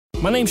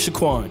My name's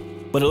Shaquan,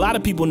 but a lot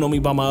of people know me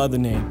by my other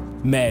name,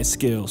 Mad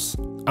Skillz.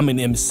 I'm an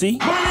MC.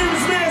 My name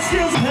is Mad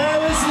Skillz.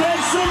 Paris, make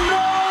some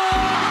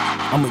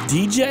noise. I'm a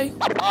DJ.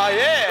 Oh,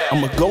 yeah.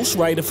 I'm a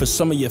ghostwriter for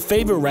some of your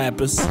favorite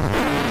rappers.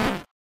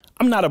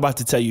 I'm not about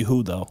to tell you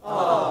who, though.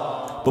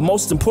 But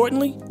most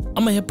importantly,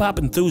 I'm a hip-hop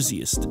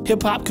enthusiast.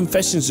 Hip-hop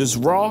confessions is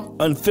raw,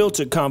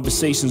 unfiltered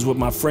conversations with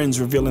my friends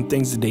revealing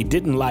things that they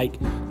didn't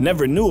like,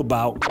 never knew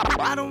about,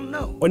 I don't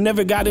know, or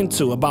never got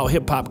into about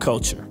hip-hop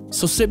culture.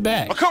 So sit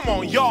back. Oh, come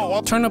on,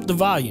 y'all. Turn up the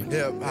volume.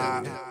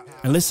 Hip-hop.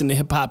 And listen to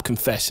hip-hop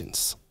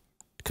confessions.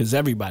 Because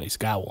everybody's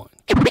got one.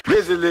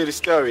 Here's a little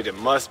story that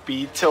must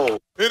be told.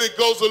 And it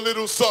goes a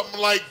little something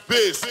like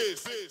this.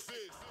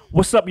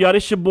 What's up, y'all?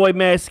 This your boy,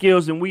 Mad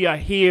Skillz, and we are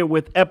here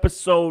with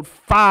episode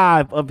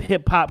 5 of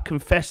Hip Hop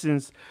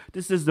Confessions.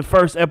 This is the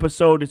first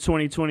episode of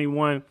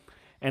 2021.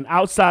 And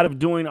outside of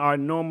doing our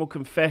normal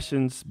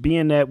confessions,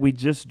 being that we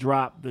just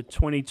dropped the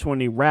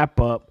 2020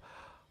 wrap-up,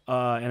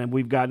 and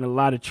we've gotten a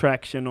lot of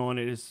traction on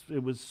it.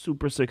 It was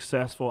super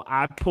successful.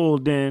 I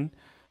pulled in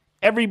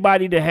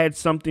everybody that had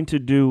something to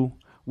do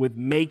with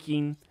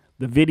making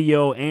the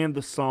video and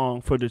the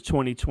song for the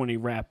 2020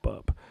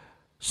 wrap-up.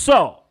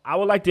 So, I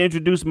would like to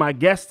introduce my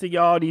guests to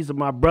y'all. These are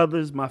my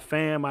brothers, my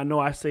fam. I know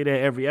I say that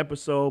every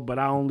episode, but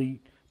I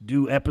only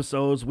do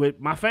episodes with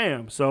my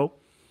fam. So,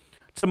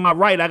 to my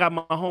right, I got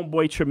my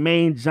homeboy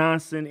Tremaine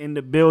Johnson in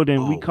the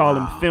building. We call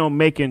him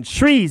filmmaking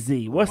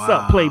Treezy. What's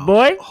up,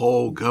 Playboy?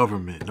 Whole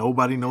government.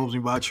 Nobody knows me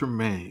by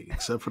Tremaine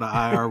except for the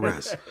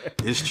IRS.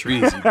 It's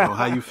Treezy, bro.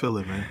 How you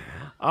feeling, man?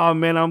 Oh,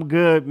 man, I'm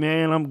good,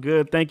 man. I'm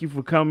good. Thank you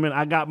for coming.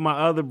 I got my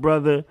other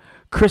brother,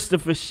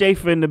 Cristopher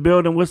Schafer, in the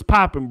building. What's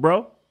popping,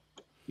 bro?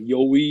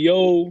 Yo, we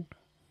yo.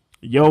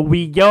 Yo,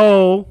 we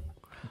yo.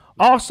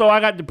 Also, I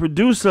got the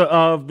producer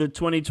of the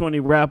 2020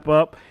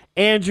 wrap-up,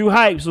 Andrew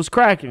Hypes. What's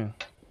cracking?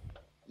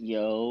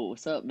 Yo,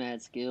 what's up,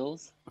 Mad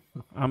Skillz?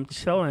 I'm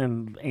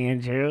chilling,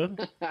 Andrew.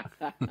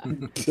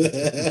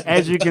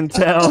 As you can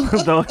tell,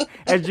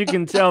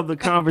 the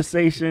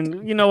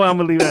conversation, you know what, I'm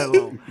gonna leave that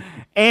alone.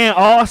 And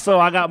also,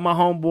 I got my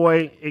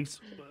homeboy,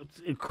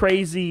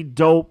 crazy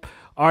dope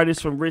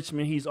artist from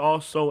Richmond. He's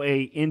also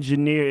a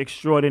engineer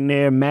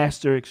extraordinaire,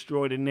 master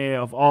extraordinaire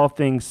of all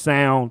things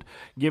sound.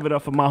 Give it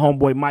up for my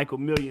homeboy Michael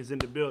Millions in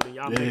the building.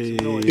 Y'all make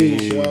some noise.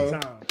 Peace, y'all.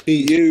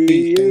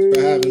 Peace. Thanks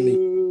for having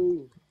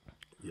me.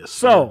 Yes,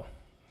 so,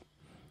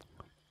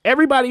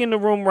 everybody in the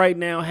room right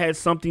now had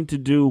something to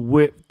do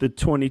with the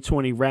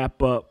 2020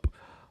 wrap-up.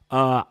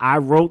 I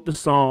wrote the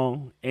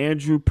song.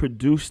 Andrew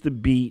produced the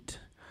beat.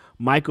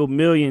 Michael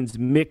Millions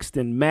mixed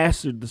and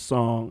mastered the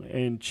song.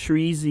 And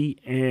Treezy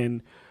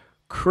and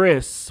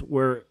Chris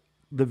were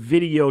the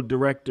video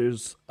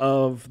directors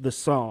of the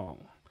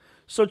song.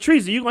 So,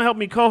 Treezy, you gonna help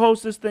me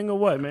co-host this thing or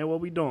what, man? What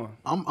we doing?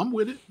 I'm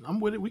with it.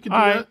 We can do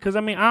all that. right, because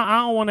I mean, I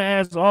don't want to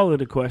ask all of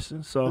the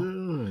questions. So,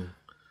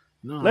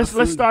 no, let's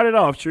start it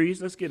off,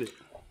 Trees. Let's get it.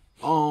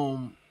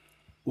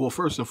 Well,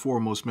 first and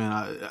foremost, man,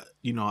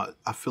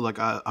 I feel like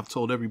I've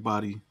told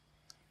everybody,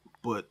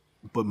 but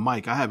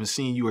Mike, I haven't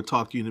seen you or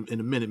talked to you in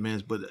a minute,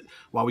 man. But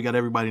while we got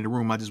everybody in the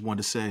room, I just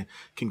wanted to say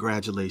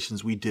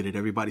congratulations. We did it.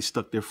 Everybody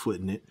stuck their foot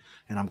in it,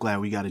 and I'm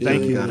glad we got it.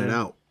 Thank you, got man. it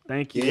out.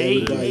 Thank you.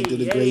 Yeah, everybody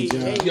did a great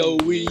job. Yo,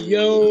 we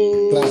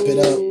yo. Clap it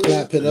up.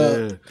 Clap it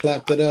up. Yeah.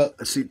 Clap it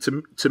up. See,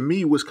 to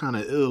me, what's kind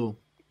of ill,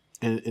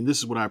 and this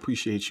is what I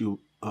appreciate you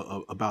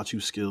about you,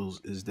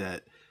 Skillz, is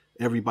that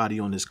everybody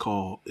on this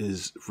call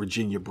is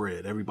Virginia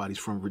bred. Everybody's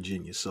from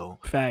Virginia, so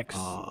Facts.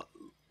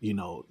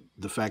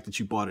 The fact that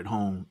you brought it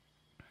home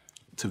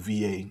to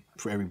VA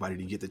for everybody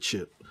to get the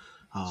chip,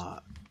 I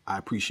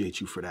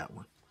appreciate you for that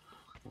one.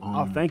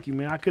 Oh, thank you,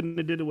 man. I couldn't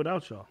have did it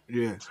without y'all.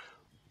 Yeah.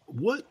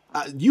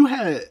 You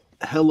had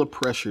hella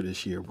pressure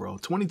this year, bro.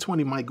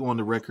 2020 might go on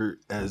the record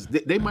as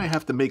they might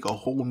have to make a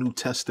whole New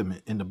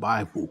Testament in the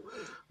Bible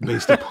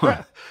based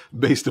upon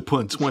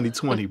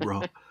 2020,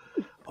 bro.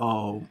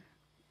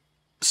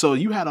 So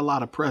you had a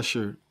lot of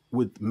pressure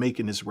with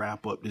making this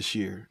wrap up this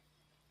year.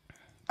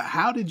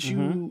 How did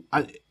you?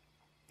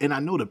 And I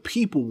know the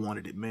people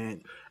wanted it,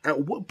 man.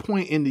 At what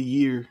point in the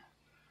year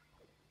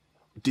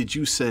did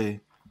you say,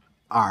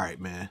 "All right,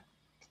 man,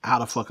 how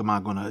the fuck am I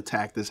going to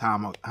attack this? How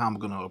am I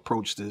going to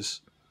approach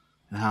this,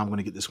 and how I'm going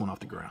to get this one off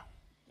the ground?"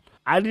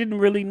 I didn't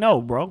really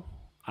know, bro.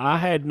 I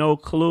had no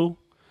clue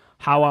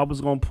how I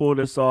was going to pull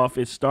this off.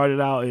 It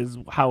started out as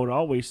how it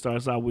always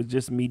starts out, with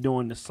just me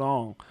doing the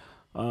song.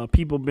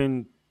 People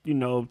been,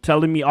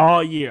 telling me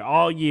all year,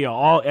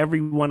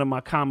 every one of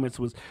my comments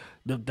was,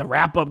 the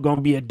wrap up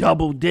gonna be a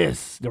double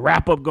disc. The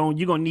wrap up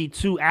you're gonna need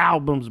 2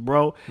 albums,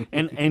 bro.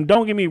 And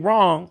don't get me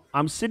wrong,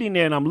 I'm sitting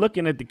there and I'm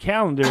looking at the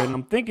calendar and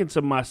I'm thinking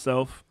to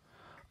myself,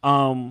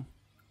 hey,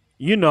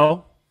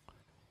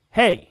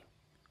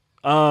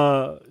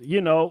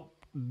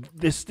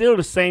 there's still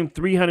the same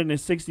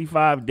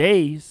 365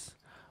 days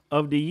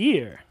of the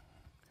year.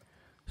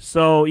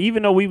 So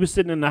even though we were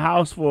sitting in the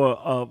house for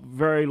a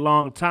very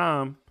long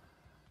time,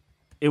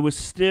 it was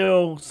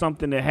still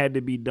something that had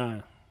to be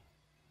done.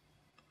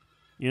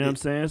 You know what I'm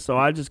saying? So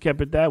I just kept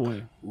it that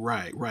way.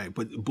 Right.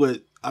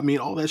 But I mean,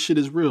 all that shit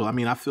is real. I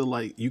mean, I feel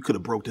like you could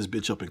have broke this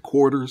bitch up in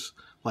quarters,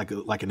 like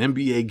an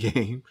NBA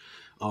game.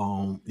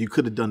 You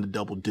could have done the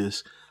double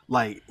disc.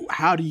 Like,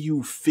 how do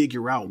you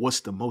figure out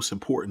what's the most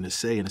important to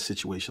say in a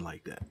situation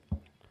like that?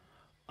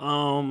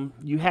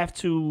 I have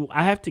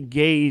to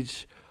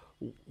gauge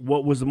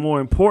what was more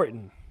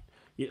important.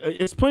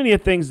 It's plenty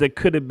of things that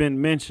could have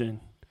been mentioned,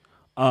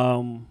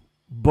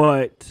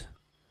 but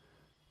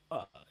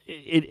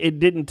it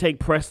didn't take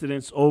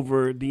precedence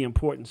over the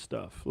important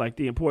stuff. Like,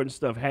 the important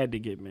stuff had to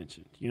get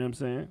mentioned. You know what I'm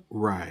saying?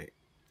 Right.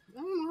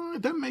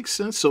 That makes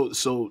sense.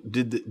 So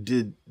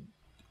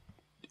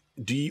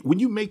do you, when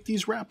you make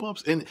these wrap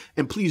ups, and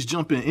please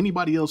jump in.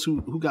 Anybody else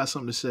who got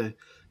something to say,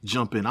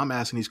 jump in. I'm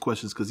asking these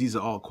questions because these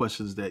are all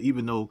questions that,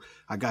 even though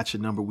I got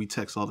your number, we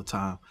text all the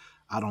time,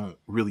 I don't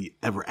really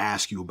ever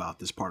ask you about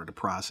this part of the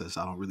process.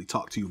 I don't really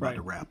talk to you about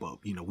the wrap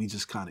up. You know, we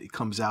just kind of, it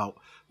comes out.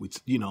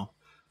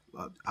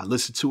 I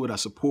listen to it. I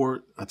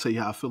support. I tell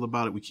you how I feel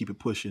about it. We keep it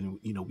pushing.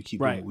 You know, we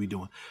keep doing what we're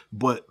doing.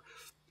 But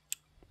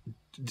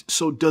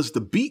so does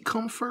the beat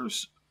come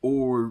first,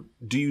 or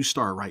do you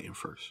start writing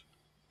first?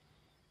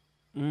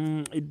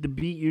 The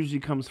beat usually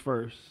comes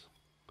first,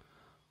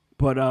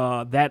 but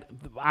that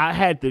I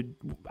had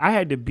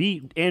to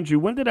beat Andrew.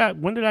 When did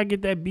I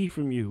get that beat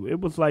from you? It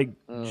was like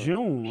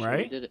June,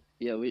 right? We did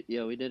it. We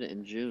did it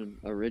in June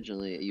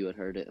originally. You had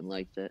heard it and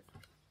liked it.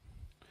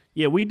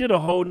 Yeah, we did a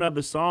whole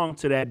nother song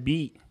to that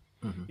beat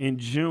in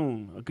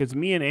June because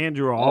me and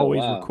Andrew are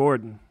always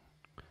recording,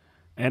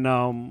 and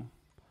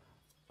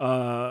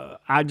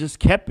I just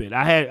kept it.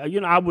 I had,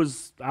 I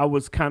was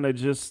kind of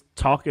just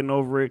talking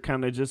over it,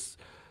 kind of just,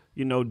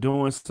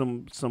 doing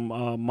some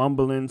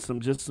mumbling,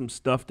 some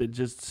stuff that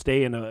just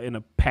stay in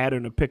a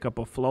pattern to pick up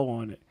a flow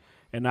on it.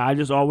 And I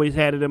just always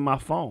had it in my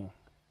phone.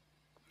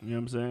 You know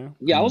what I'm saying?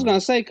 Yeah, I was gonna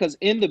say, because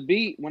in the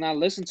beat, when I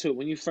listened to it,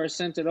 when you first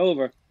sent it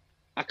over,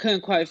 I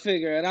couldn't quite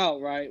figure it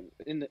out, right?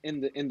 In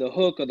the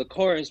hook or the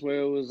chorus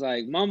where it was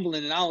like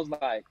mumbling, and I was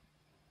like,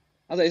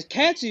 it's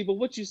catchy, but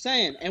what you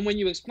saying? And when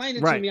you explained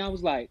it to me, I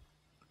was like,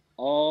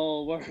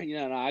 oh,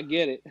 no, I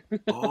get it.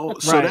 Oh,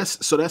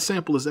 so that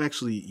sample is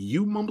actually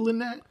you mumbling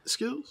that,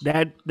 Skillz?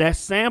 That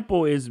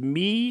sample is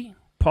me,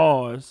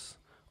 pause,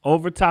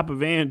 over top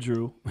of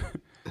Andrew.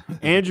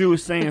 Andrew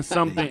was saying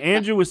something.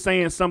 Andrew was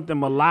saying something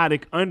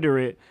melodic under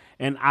it.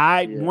 And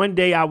one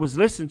day I was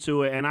listening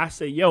to it and I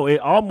said, yo, it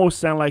almost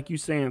sounded like you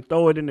saying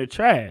throw it in the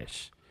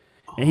trash.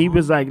 And he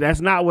was like, that's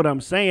not what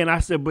I'm saying. I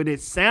said, but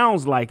it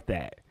sounds like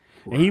that.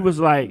 Right. And he was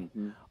like,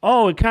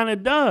 oh, it kind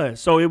of does.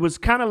 So it was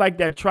kind of like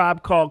that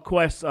Tribe Called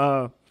Quest,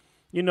 how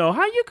you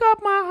got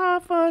my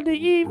heart for the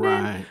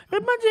evening.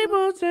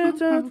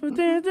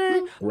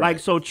 Right. Like,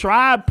 so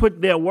Tribe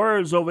put their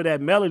words over that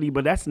melody,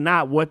 but that's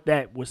not what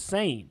that was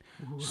saying.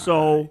 Right.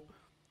 So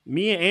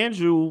me and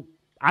Andrew,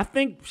 I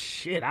think,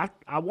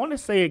 I want to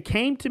say it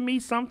came to me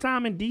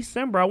sometime in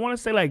December. I want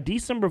to say like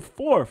December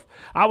 4th.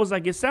 I was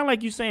like, it sounded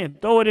like you saying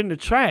throw it in the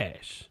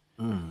trash.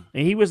 And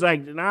he was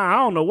like, nah, I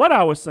don't know what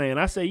I was saying.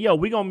 I said, yo,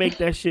 we going to make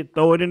that shit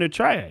throw it in the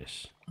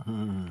trash.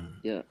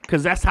 Yeah.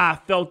 Because that's how I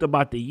felt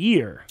about the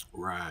year.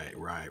 Right.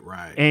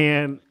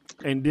 And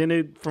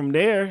then from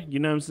there, you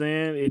know what I'm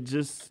saying?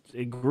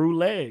 It grew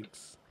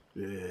legs.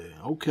 Yeah,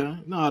 okay.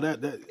 No,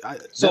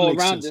 that so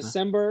makes around sense,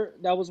 December,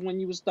 that was when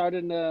you were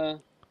starting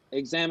to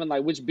examine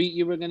like which beat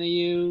you were going to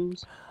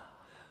use?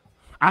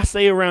 I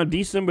say around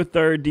December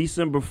 3rd,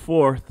 December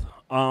 4th.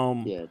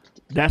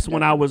 That's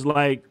when I was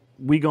like,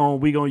 we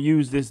gonna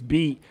use this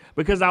beat,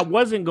 because I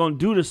wasn't gonna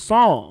do the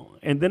song,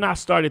 and then I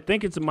started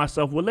thinking to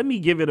myself, well, let me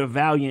give it a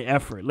valiant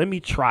effort. Let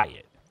me try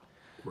it.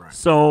 Right.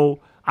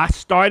 So I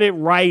started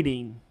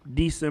writing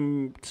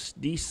December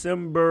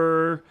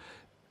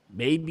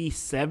maybe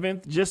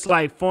 7th, just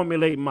like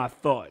formulating my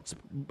thoughts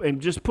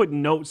and just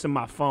putting notes in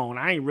my phone.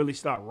 I ain't really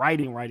start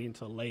writing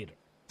until later.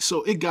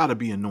 So it gotta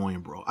be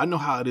annoying, bro. I know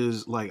how it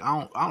is. Like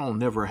I don't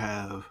never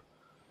have.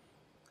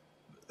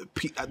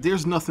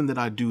 There's nothing that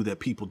I do that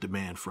people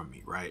demand from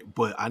me, right?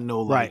 But I know,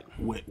 like,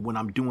 when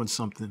I'm doing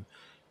something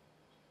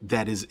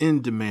that is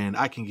in demand,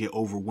 I can get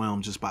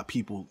overwhelmed just by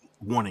people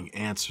wanting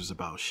answers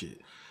about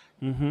shit.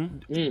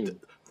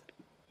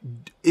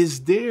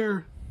 Is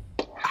there?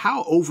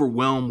 How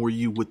overwhelmed were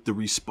you with the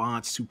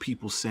response to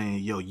people saying,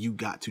 "Yo, you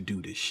got to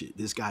do this shit.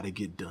 This got to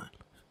get done"?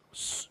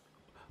 It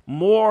was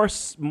more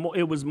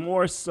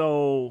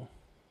so.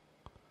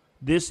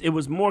 It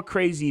was more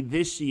crazy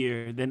this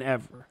year than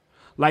ever.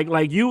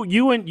 Like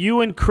you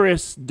and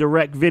Chris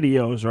direct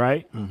videos,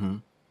 right?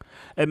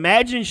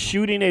 Imagine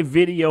shooting a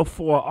video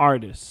for an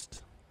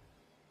artist,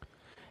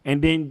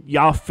 and then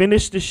y'all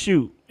finish the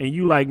shoot, and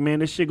you like, man,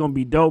 this shit gonna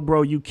be dope,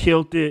 bro. You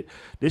killed it.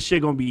 This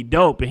shit gonna be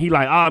dope. And he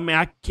like, oh man,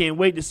 I can't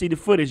wait to see the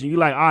footage. And you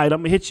like, all right, I'm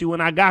gonna hit you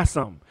when I got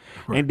something.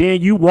 Right. And then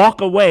you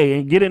walk away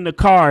and get in the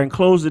car and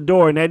close the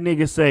door, and that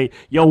nigga say,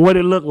 yo, what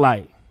it look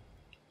like?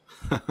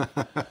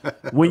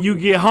 When you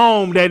get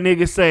home, that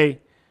nigga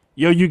say,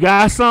 yo, you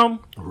got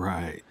something?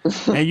 Right.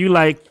 And you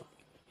like,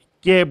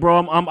 yeah, bro,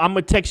 I'm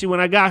gonna text you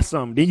when I got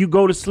something. Then you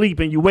go to sleep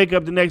and you wake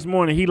up the next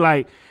morning. He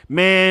like,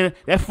 man,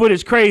 that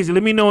footage crazy.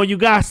 Let me know when you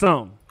got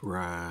something.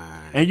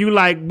 Right. And you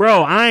like,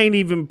 bro, I ain't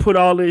even put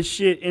all this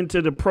shit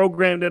into the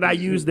program that I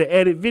use to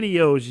edit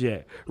videos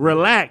yet.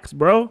 Relax,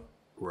 bro.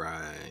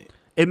 Right.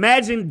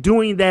 Imagine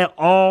doing that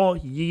all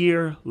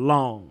year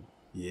long.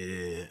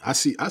 Yeah. I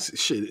see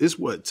shit. It's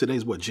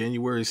today's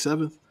January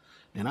 7th?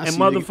 And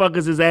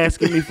motherfuckers is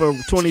asking me for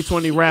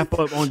 2020 wrap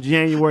up on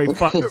January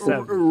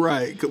 7th.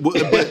 Right.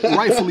 But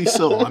rightfully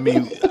so. I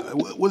mean,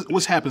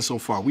 what's happened so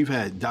far? We've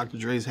had Dr.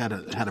 Dre's had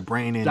a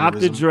brain aneurysm.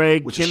 Dr. Dre,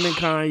 Kim and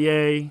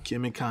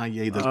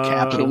Kanye, the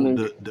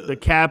Capitol, the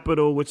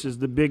Capitol, which is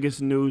the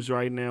biggest news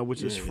right now,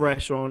 which is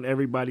fresh on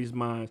everybody's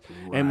minds.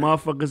 Right. And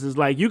motherfuckers is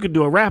like, you could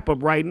do a wrap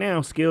up right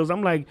now, Skillz.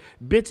 I'm like,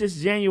 bitch, it's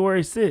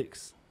January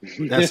 6th.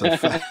 That's a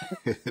fact.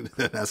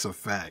 That's a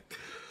fact.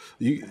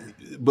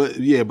 But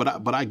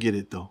I get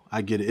it though.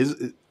 I get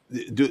it.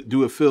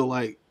 Do it feel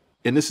like?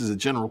 And this is a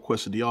general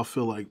question. Do y'all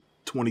feel like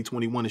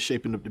 2021 is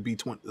shaping up to be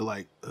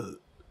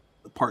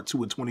part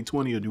 2 of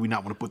 2020, or do we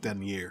not want to put that in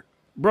the air?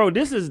 Bro,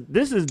 this is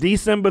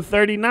December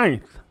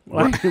 39th.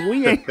 Like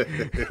we ain't.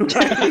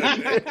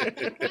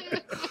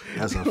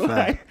 That's a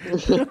fact.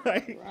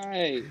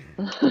 Right.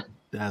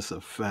 That's a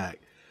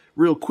fact.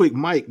 Real quick,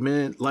 Mike,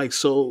 man. Like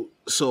so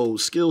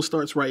Skillz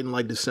starts writing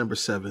like December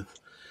 7th.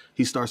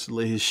 He starts to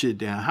lay his shit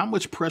down. How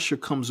much pressure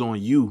comes on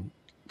you,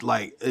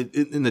 like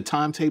in the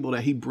timetable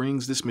that he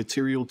brings this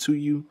material to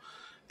you?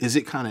 Is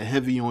it kind of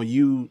heavy on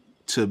you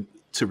to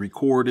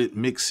record it,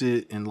 mix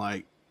it, and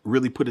like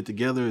really put it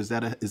together? Is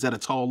that a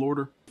tall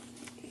order?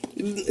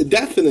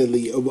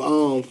 Definitely.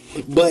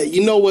 But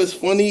you know what's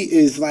funny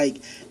is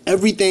like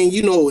everything,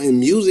 you know, in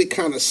music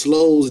kind of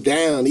slows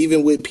down,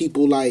 even with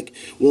people like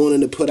wanting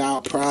to put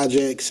out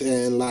projects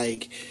and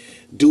like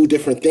do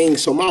different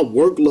things. So my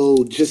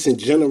workload just in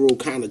general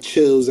kind of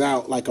chills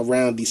out like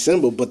around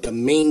December. But the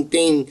main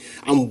thing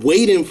I'm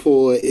waiting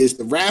for is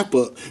the wrap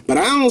up. But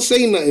I don't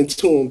say nothing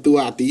to him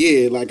throughout the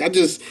year. Like I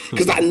just,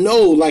 because I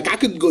know like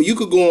you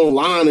could go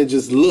online and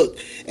just look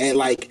at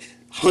like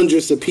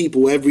hundreds of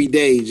people every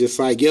day just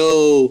like,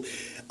 yo,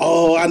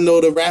 oh, I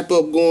know the wrap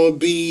up going to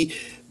be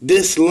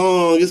this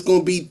long. It's going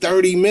to be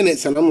 30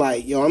 minutes. And I'm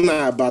like, yo, I'm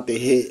not about to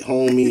hit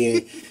homie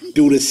and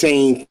do the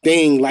same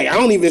thing. Like I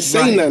don't even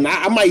say nothing.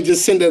 I might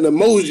just send an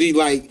emoji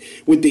like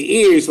with the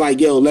ears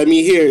like, yo, let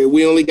me hear it.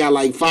 We only got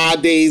like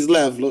 5 days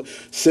left. Look,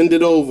 send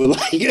it over.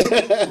 Like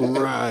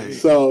right.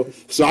 So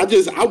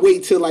I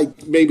wait till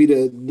like maybe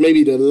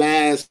the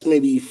last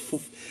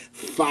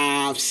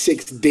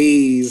 5-6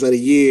 days of the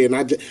year, and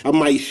I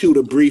might shoot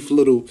a brief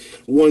little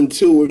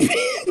 1-2,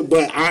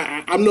 but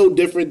I'm no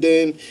different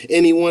than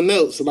anyone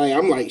else. Like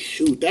I'm like,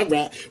 shoot, that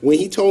rap. When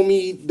he told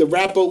me the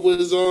wrap up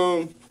was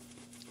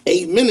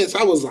 8 minutes,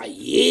 I was like,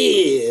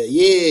 yeah.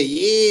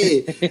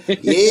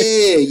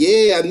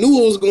 I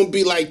knew it was gonna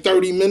be like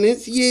 30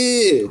 minutes.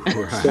 Yeah.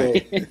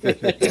 Right.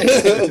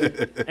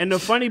 And the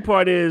funny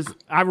part is,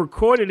 I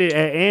recorded it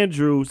at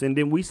Andrews, and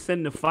then we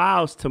send the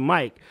files to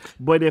Mike.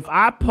 But if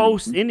I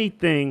post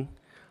anything,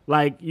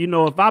 like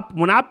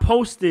when I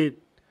posted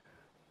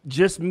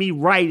just me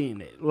writing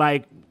it,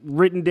 like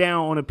written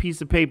down on a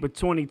piece of paper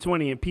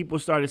 2020, and people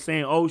started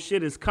saying, oh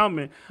shit, it's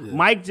coming. Yeah.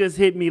 Mike just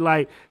hit me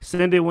like,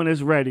 send it when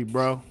it's ready,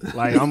 bro.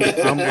 Like I'm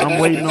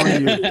waiting on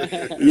you.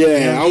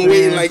 Yeah, I'm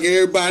waiting like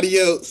everybody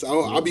else.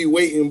 I'll be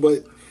waiting,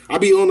 but I'll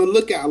be on the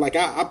lookout. Like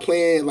I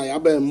plan, like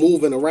I've been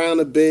moving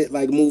around a bit,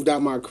 like moved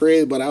out my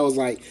crib, but I was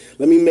like,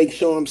 let me make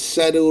sure I'm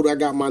settled. I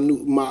got my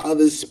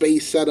other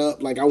space set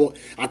up. Like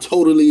I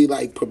totally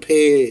like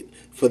prepared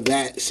for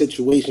that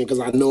situation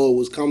because I know it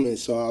was coming.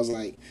 So I was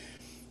like,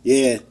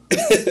 yeah.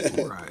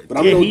 Right. But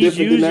I'm no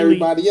different than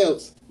everybody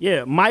else.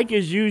 Yeah, Mike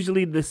is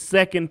usually the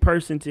second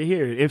person to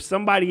hear it. If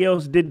somebody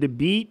else did the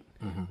beat,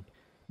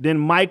 then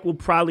Mike will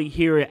probably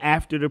hear it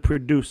after the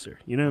producer.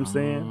 You know what I'm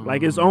saying?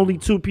 Like it's only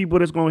two people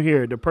that's going to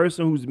hear it. The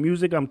person whose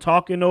music I'm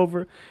talking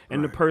over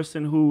and the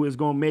person who is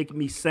going to make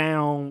me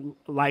sound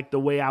like the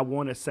way I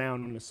want to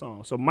sound in the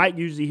song. So Mike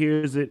usually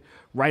hears it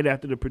right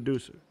after the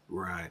producer.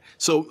 Right.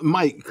 So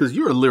Mike, because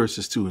you're a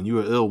lyricist too and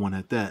you're an ill one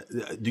at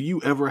that, do you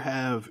ever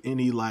have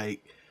the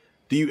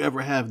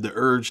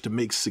urge to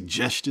make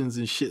suggestions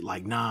and shit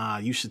like, nah,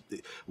 you should,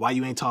 why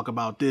you ain't talk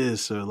about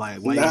this, or like,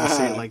 why you don't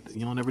say it like,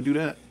 you don't ever do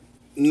that?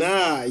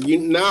 Nah.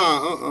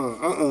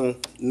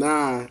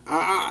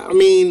 I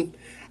mean,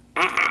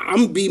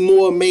 I'm be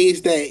more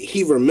amazed that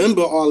he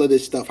remember all of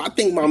this stuff. I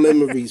think my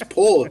memory's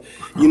poor.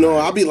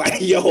 I'll be like,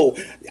 yo,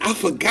 I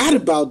forgot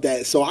about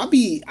that. So I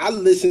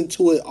listen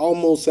to it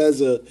almost as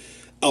a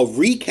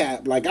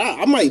recap. Like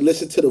I might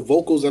listen to the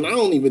vocals and I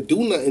don't even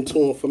do nothing to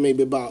them for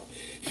maybe about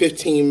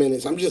 15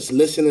 minutes. I'm just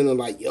listening and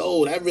like,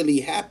 yo, that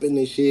really happened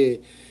this year.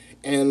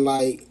 And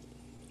like,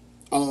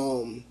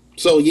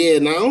 so yeah,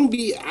 now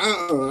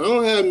I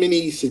don't have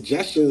many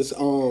suggestions.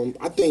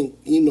 I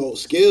think,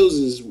 Skillz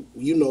is,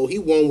 he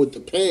won with the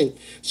pen.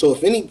 So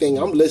if anything,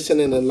 I'm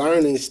listening and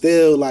learning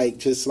still, like,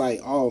 just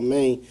like, oh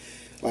man,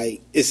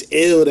 like it's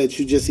ill that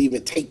you just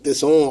even take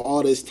this on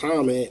all this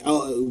time. And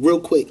real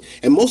quick,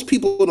 and most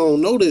people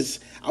don't know this,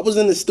 I was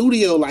in the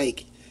studio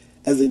like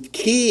as a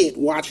kid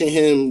watching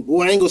him.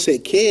 Well, I ain't gonna say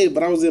kid,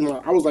 but I was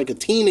like a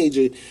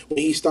teenager when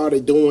he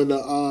started doing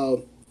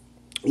the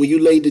when you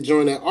laid the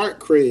joint at Art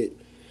Cred.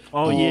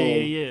 Oh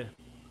yeah.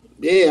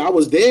 Yeah, I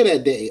was there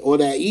that day or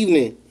that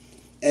evening,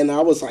 and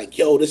I was like,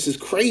 "Yo, this is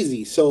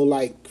crazy." So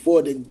like,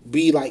 for it to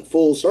be like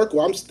full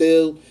circle, I'm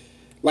still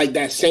like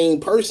that same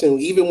person.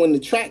 Even when the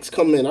tracks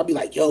come in, I'll be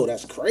like, "Yo,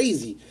 that's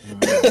crazy."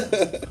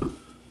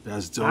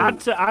 That's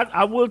dope.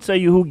 I will tell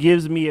you who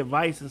gives me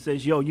advice and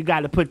says, "Yo, you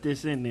got to put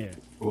this in there."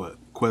 What?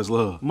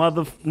 Questlove?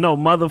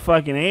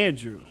 Motherfucking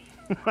Andrew.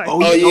 Like,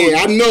 Oh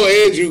yeah, I know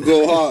Andrew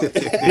go hard.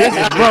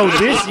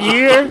 This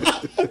year,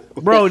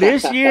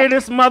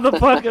 this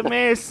motherfucker,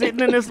 man, sitting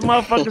in this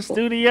motherfucking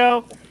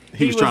studio,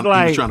 he was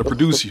trying to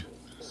produce you.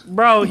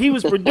 Bro, he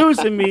was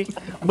producing me,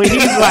 but he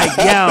was like,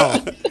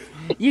 yo,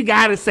 you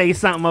gotta say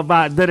something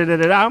about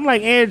da-da-da-da-da. I'm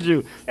like,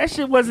 Andrew, that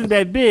shit wasn't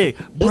that big.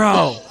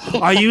 Bro,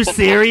 are you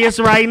serious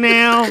right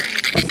now?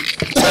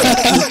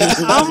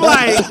 I'm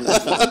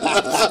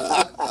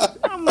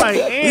like,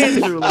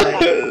 Andrew,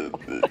 like,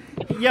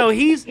 yo,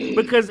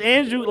 because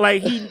Andrew,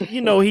 like,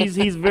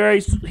 he's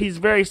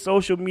very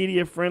social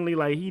media friendly,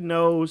 like, he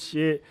knows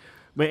shit.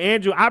 But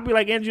Andrew, I'd be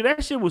like, Andrew,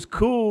 that shit was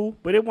cool,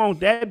 but it wasn't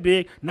that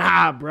big.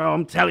 Nah, bro,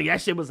 I'm telling you,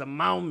 that shit was a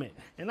moment.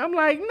 And I'm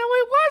like, no,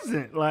 it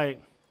wasn't.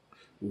 Like,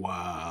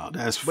 wow,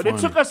 that's funny. But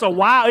it took us a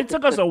while. It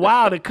took us a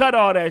while to cut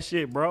all that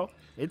shit, bro.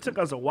 It took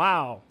us a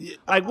while. Yeah.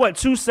 Like, what,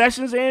 2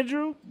 sessions,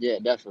 Andrew? Yeah,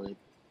 definitely.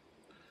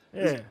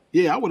 Yeah.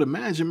 Yeah, I would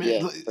imagine, man.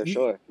 Yeah, like, for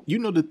sure. You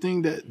know, the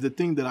thing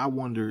that I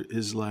wonder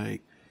is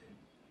like,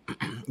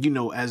 you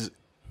know, as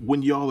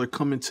when y'all are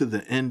coming to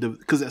the end of,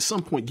 because at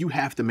some point you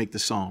have to make the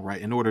song,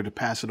 right? In order to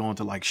pass it on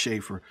to like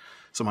Schafer,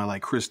 somebody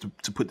like Chris to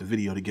put the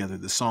video together,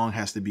 the song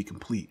has to be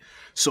complete.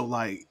 So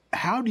like,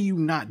 how do you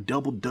not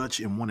double dutch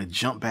and want to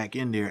jump back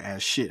in there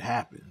as shit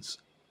happens?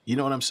 You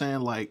know what I'm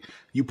saying? Like,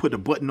 you put a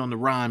button on the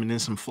rhyme and then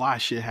some fly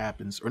shit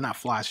happens, or not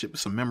fly shit, but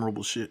some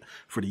memorable shit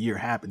for the year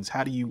happens.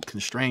 How do you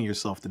constrain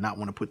yourself to not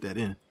want to put that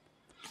in?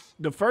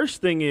 The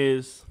first thing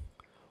is,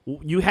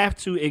 you have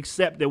to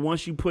accept that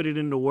once you put it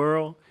in the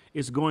world,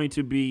 it's going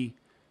to be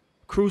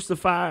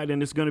crucified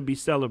and it's going to be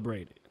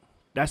celebrated.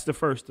 That's the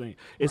first thing.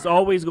 It's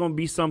always going to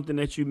be something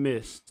that you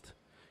missed.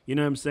 You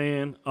know what I'm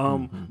saying?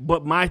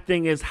 But my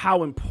thing is,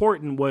 how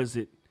important was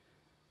it?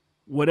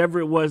 Whatever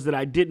it was that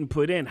I didn't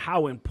put in,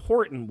 how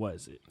important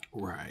was it?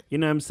 Right. You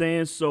know what I'm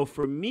saying? So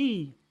for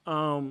me,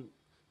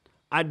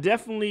 I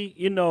definitely,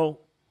 you know,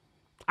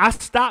 I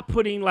stopped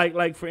putting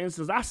like for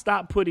instance, I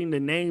stopped putting the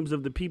names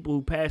of the people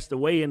who passed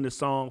away in the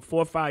song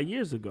 4 or 5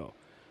 years ago,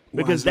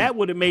 because that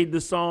would have made the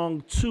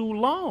song too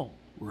long.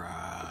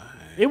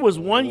 Right. It was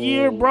 1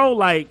 year, bro.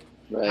 Like,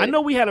 I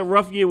know we had a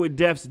rough year with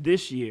deaths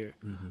this year,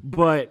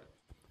 but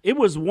it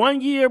was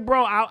 1 year,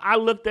 bro. I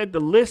looked at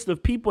the list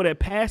of people that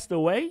passed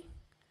away,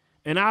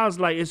 and I was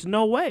like, it's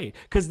no way,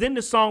 because then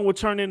the song would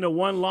turn into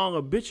one long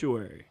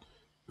obituary.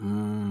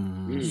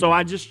 So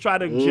I just try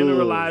to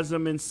generalize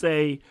them and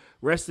say,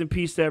 rest in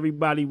peace to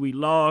everybody we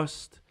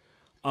lost,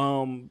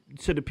 to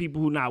the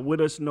people who not with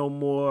us no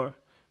more.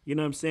 You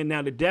know what I'm saying?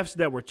 Now, the deaths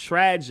that were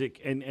tragic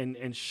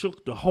and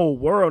shook the whole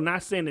world,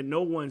 not saying that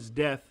no one's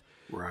death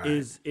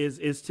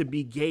is to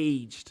be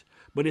gauged,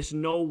 but it's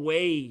no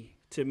way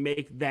to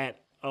make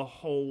that a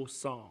whole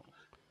song.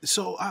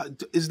 So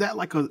is that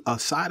like a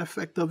side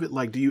effect of it?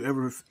 Like, do you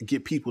ever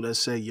get people that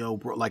say, yo,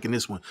 bro, like in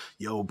this one,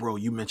 yo, bro,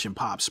 you mentioned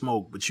Pop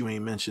Smoke, but you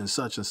ain't mentioned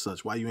such and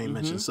such. Why you ain't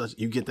mentioned such?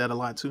 You get that a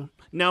lot too?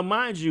 Now,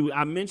 mind you,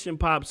 I mentioned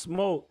Pop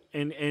Smoke,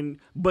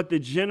 but the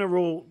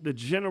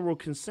general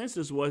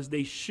consensus was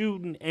they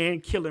shooting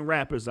and killing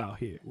rappers out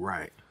here.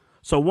 Right.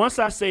 So once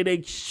I say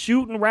they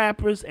shooting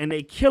rappers and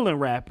they killing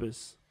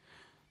rappers,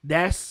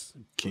 that's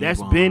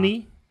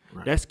Benny,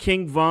 that's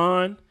King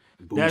Von,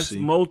 that's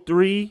Mo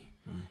 3.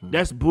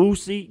 That's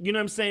Boosie. You know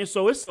what I'm saying?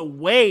 So it's a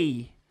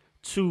way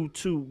to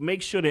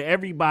make sure that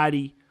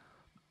everybody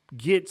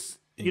gets,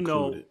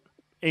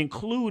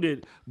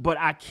 included, but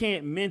I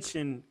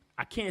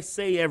can't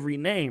say every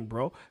name,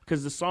 bro,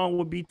 because the song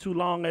would be too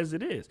long as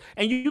it is.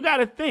 And you got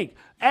to think,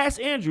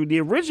 ask Andrew, the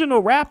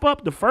original wrap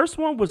up, the first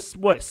one was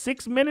what,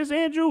 6 minutes,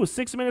 Andrew? It was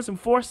 6 minutes and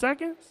 4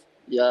 seconds?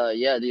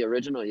 Yeah, the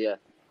original, yeah.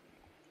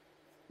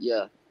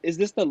 Yeah. Is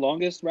this the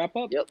longest wrap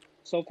up? Yep.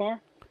 So far?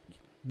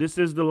 This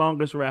is the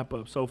longest wrap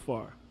up so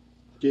far.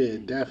 Yeah,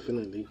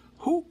 definitely.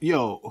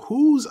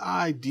 Whose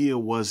idea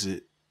was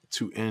it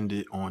to end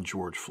it on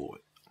George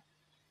Floyd?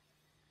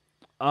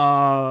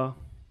 I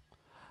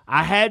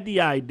had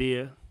the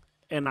idea,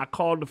 and I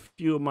called a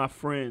few of my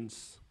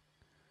friends,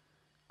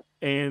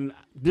 and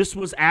this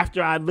was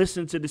after I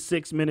listened to the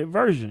 6-minute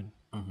version,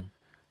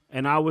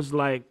 and I was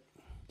like,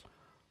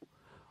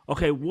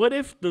 okay, what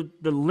if the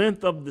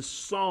length of the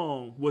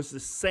song was the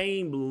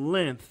same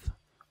length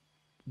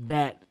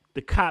that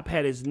the cop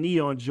had his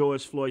knee on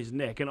George Floyd's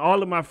neck? And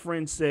all of my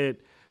friends said,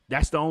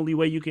 that's the only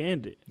way you can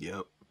end it.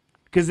 Yep.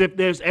 Because if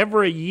there's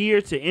ever a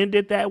year to end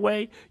it that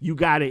way, you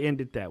got to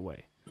end it that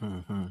way.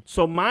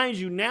 So mind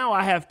you, now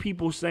I have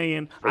people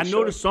saying, I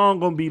know the song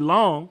going to be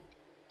long,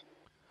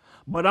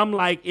 but I'm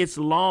like, it's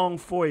long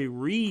for a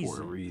reason.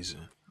 For a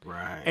reason,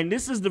 right. And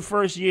this is the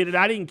first year that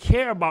I didn't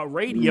care about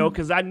radio,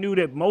 because I knew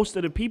that most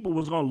of the people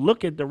was going to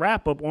look at the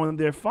wrap-up on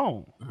their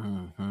phone.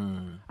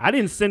 I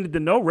didn't send it to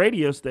no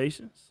radio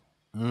stations.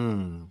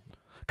 Mm.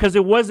 Because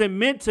it wasn't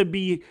meant to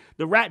be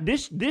the rap.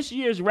 This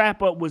year's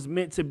wrap up was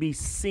meant to be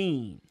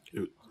seen,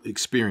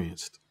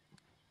 experienced.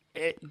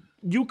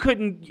 You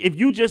couldn't, if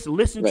you just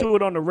listened to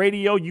it on the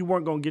radio, you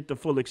weren't gonna get the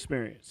full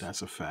experience.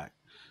 That's a fact.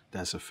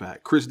 That's a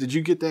fact. Chris, did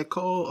you get that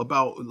call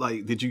about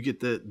like? Did you get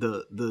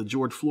the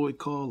George Floyd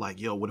call? Like,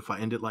 yo, what if I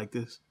end it like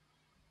this?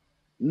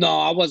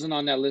 No, I wasn't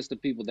on that list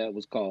of people that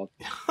was called.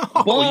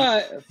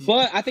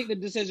 But I think the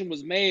decision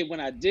was made when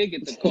I did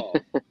get the call.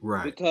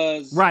 Right.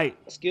 Because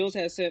Skillz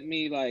had sent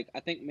me like I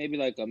think maybe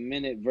like a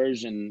minute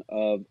version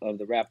of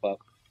the wrap up.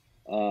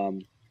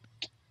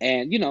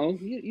 And you know,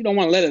 you don't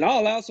want to let it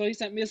all out, so he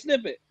sent me a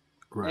snippet.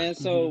 Right. And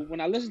so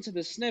when I listened to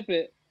the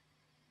snippet,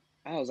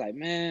 I was like,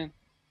 man,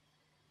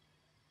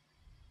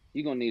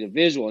 you're gonna need a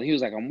visual. And he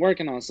was like, I'm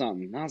working on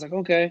something. And I was like,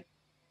 okay.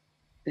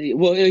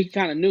 Well, he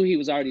kind of knew he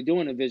was already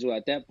doing a visual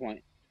at that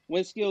point.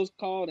 When Skillz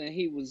called and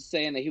he was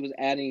saying that he was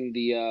adding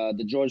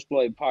the George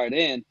Floyd part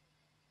in,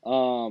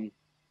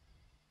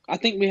 I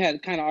think we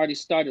had kind of already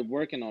started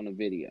working on the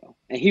video.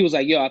 And he was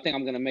like, yo, I think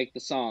I'm going to make the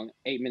song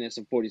 8 minutes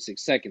and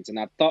 46 seconds. And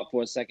I thought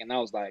for a second, I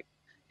was like,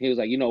 he was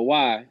like, you know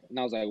why? And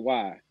I was like,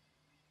 why?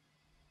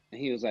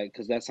 And he was like,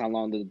 because that's how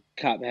long the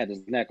cop had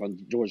his neck on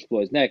George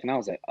Floyd's neck. And I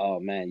was like, oh,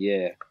 man,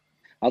 yeah.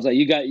 I was like,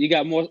 you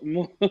got more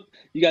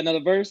you got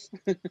another verse?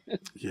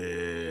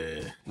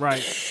 Yeah.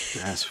 Right.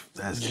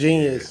 That's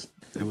genius.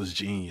 It was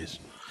genius.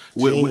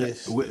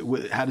 Genius.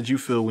 How did you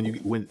feel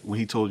when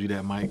he told you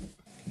that, Mike?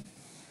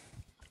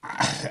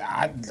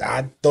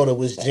 I thought it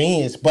was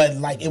genius, but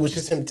like it was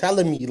just him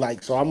telling me,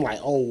 like, so I'm like,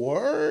 oh,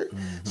 word.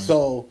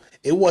 So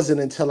it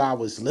wasn't until I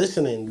was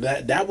listening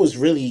that was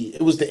really,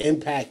 it was the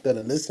impact of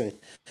the listen.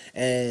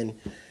 And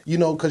you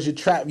know, because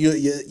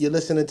you're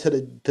listening to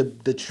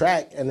the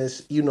track, and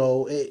it's, you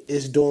know,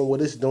 it's doing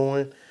what it's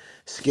doing.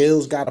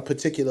 Skillz got a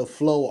particular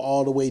flow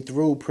all the way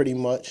through pretty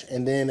much,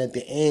 and then at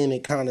the end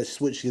it kind of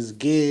switches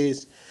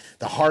gears,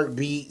 the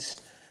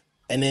heartbeats,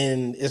 and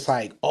then it's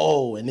like,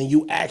 oh, and then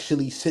you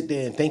actually sit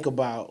there and think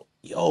about,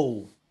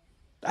 yo,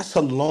 that's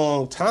a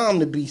long time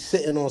to be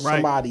sitting on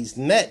somebody's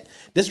neck.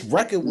 This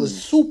record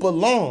was super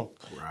long,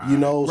 you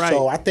know,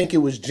 so I think it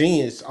was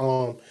genius.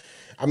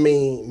 I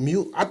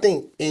mean, I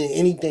think in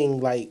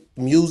anything like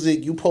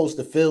music, you supposed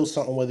to feel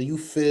something, whether you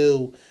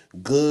feel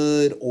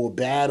good or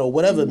bad or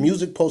whatever.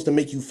 Music supposed to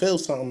make you feel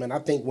something, and I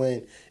think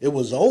when it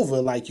was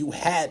over, like you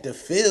had to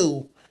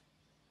feel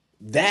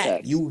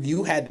that.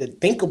 You had to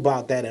think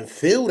about that and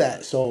feel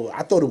that. So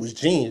I thought it was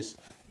genius.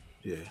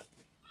 Yeah,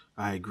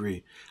 I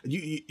agree.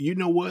 You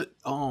know what?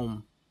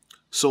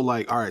 So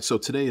like, all right. So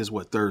today is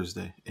what,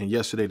 Thursday, and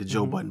yesterday the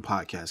Joe Budden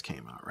podcast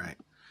came out, right?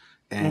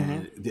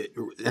 And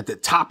at the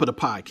top of the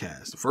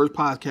podcast, the first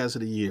podcast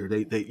of the year,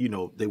 they you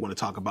know, they want to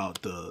talk about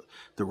the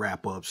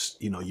wrap ups,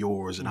 you know,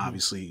 yours and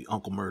obviously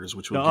Uncle Murder's,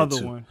 which we'll get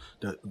to. One.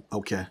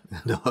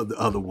 The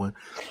other one.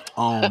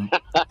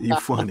 You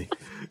funny,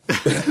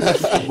 but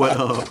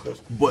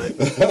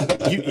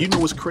you know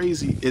what's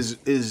crazy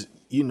is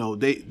you know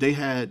they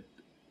had.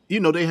 You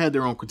know, they had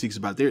their own critiques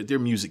about it. They're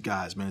music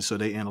guys, man. So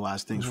they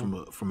analyze things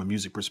from a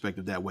music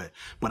perspective that way.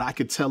 But I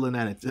could tell in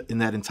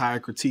that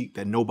entire critique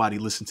that nobody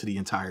listened to the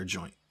entire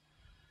joint.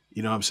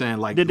 You know what I'm saying?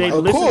 Like, did they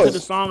listen to the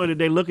song or did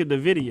they look at the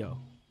video?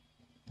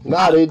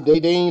 Nah, they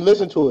didn't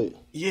listen to it.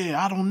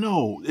 Yeah, I don't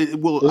know. There's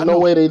no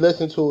way they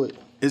listened to it.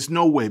 It's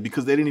no way,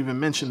 because they didn't even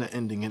mention the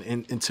ending.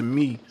 And to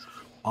me,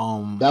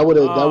 that would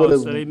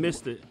have. So they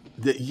missed it.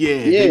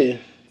 Yeah.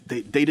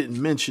 They didn't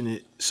mention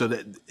it, so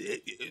that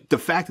the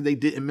fact that they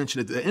didn't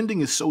mention it, the ending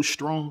is so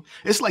strong.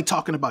 It's like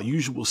talking about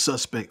Usual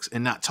Suspects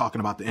and not talking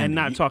about the ending. And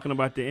not talking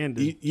about the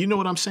ending. You know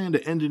what I'm saying?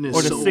 The ending is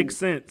or the Sixth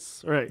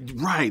Sense, right?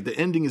 Right. The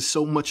ending is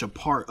so much a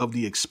part of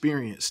the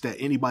experience that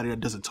anybody that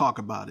doesn't talk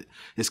about it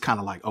is kind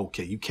of like,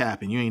 okay, you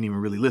capping. You ain't even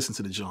really listen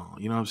to the genre.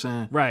 You know what I'm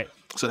saying? Right.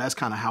 So that's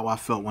kind of how I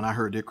felt when I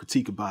heard their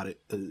critique about it.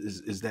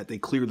 Is that they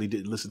clearly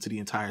didn't listen to the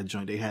entire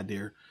joint. They had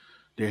their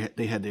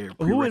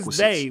Who is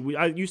they?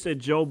 You said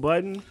Joe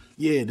Budden?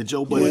 Yeah, the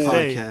Joe Budden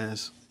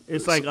podcast.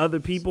 It's like other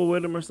people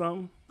with him or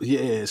something?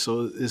 Yeah,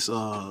 so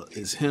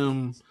it's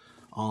him,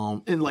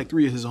 and like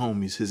three of his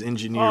homies, his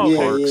engineer,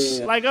 Parks.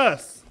 Yeah. Like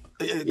us.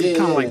 Kind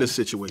of like this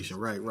situation,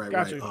 right.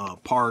 Gotcha.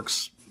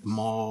 Parks,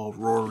 Maul,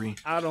 Rory.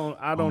 I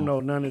don't know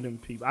none of them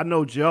people. I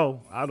know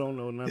Joe. I don't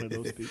know none of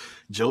those people.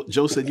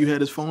 Joe said you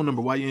had his phone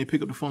number. Why you ain't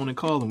pick up the phone and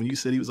call him when you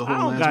said he was a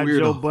whole ass weirdo? I don't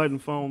got Joe Budden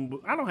phone.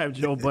 I don't have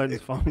Joe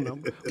Budden's phone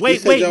number.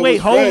 Wait,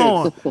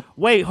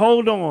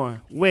 hold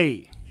on.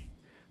 Wait.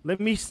 Let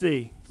me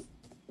see.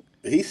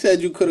 He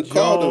said you could have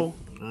called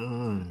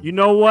him. You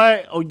know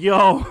what? Oh,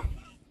 yo.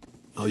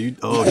 He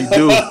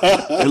do.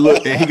 And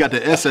look, and he got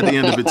the S at the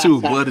end of it too.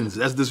 Buttons.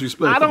 That's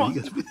disrespectful.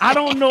 I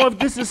don't know if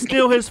this is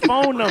still his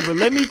phone number.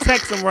 Let me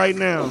text him right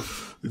now.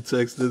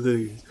 Text the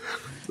thing.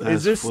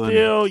 Is this funny.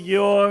 Still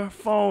your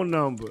phone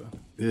number?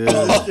 Yeah.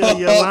 Is this still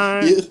your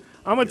line? Yeah.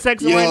 I'm gonna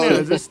text him right now.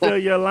 Is this still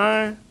your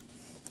line?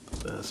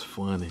 That's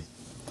funny.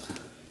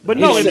 But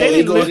no, if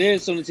they didn't listen,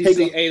 as soon as he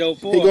see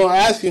 804, he gonna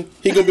ask you.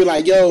 He gonna be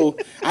like, "Yo,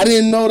 I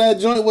didn't know that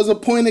joint was a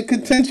point of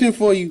contention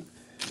for you."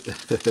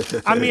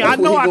 I mean, That's I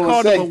know what I he gonna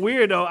called say. him a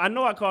weirdo. I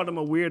know I called him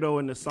a weirdo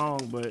in the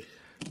song, but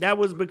that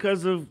was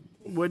because of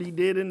what he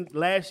did in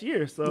last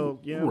year. So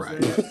you know what I'm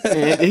Right.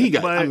 saying? And he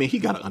got. But- I mean, he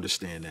got to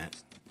understand that.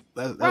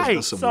 Right.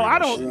 That's some So I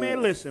weirdo don't,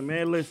 shit.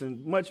 man.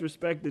 Listen. Much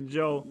respect to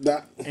Joe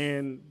That-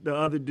 and the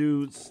other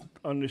dudes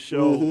on the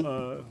show.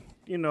 Mm-hmm.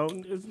 You know,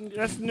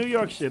 that's New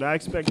York shit. I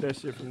expect that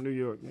shit from New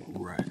York, man.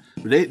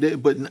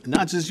 Right, but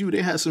not just you.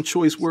 They had some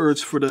choice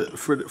words for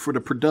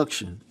the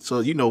production. So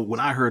you know, when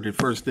I heard it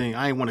first thing,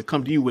 I didn't want to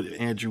come to you with it,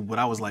 Andrew, but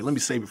I was like, let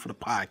me save it for the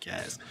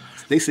podcast.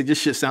 They said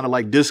this shit sounded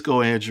like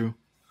disco, Andrew.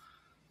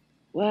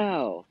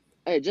 Wow.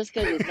 Hey, just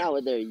because it's not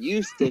what they're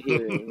used to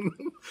hearing,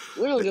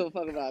 we don't give a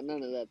fuck about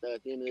none of that, though.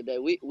 At the end of the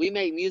day, we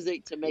make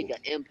music to make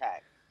an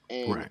impact,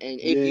 and Right. and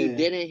if you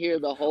didn't hear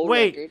the whole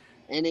Wait, record,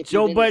 and if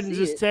Joe you didn't Budden see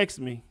just it, text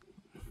me.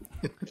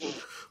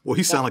 Well,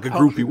 he sound like a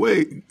groupie.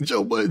 Wait,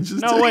 Joe Budden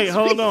just No, wait, texted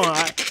hold me. on.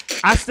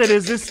 I said,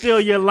 is this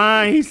still your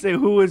line? He said,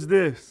 who is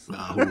this?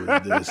 Nah, who is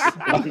this?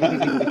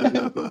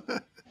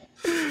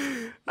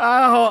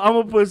 I'm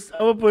gonna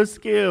put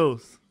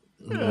Skillz.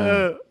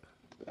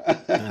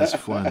 That's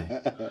funny.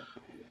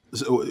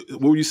 So,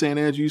 what were you saying,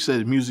 Andrew? You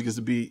said music is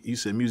the beat. You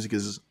said music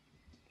is.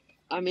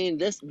 I mean,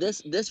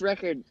 this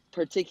record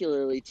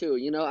particularly too.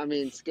 You know, I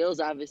mean,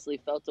 Skillz obviously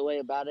felt the way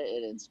about it.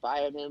 It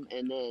inspired him,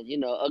 and then you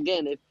know,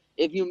 again,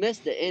 if you miss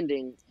the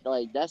ending,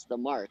 like that's the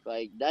mark.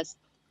 Like that's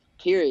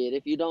period.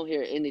 If you don't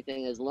hear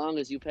anything, as long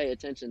as you pay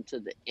attention to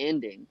the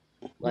ending,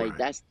 like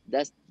Right.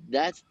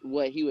 that's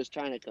what he was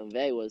trying to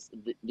convey was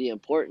the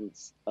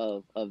importance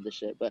of the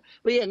shit. But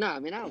yeah, no, I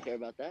mean, I don't care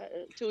about that.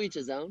 To each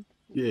his own.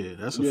 Yeah,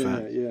 that's a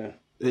fact. Yeah.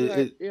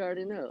 You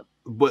already know.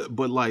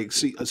 But like,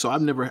 see, so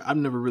I've never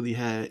really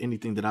had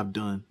anything that I've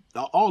done.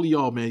 All of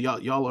y'all, man,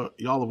 y'all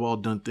have all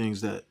done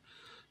things that,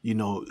 you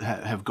know,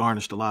 have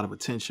garnished a lot of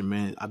attention,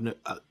 man.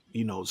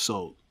 You know,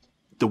 so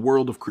the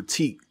world of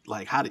critique,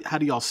 like, how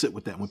do y'all sit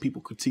with that when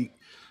people critique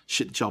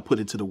shit that y'all put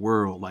into the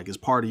world? Like, is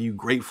part of you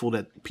grateful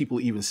that people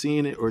even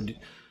seeing it,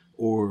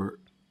 or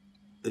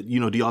you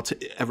know, do y'all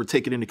ever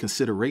take it into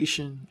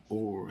consideration,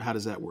 or how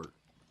does that work?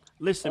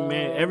 Listen,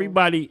 man,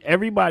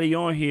 everybody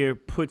on here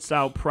puts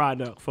out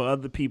product for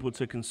other people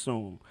to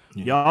consume.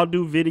 Y'all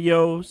do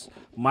videos.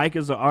 Mike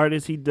is an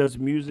artist. He does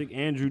music.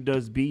 Andrew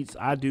does beats.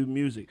 I do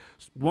music.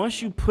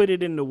 Once you put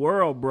it in the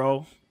world,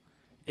 bro,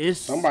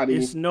 it's no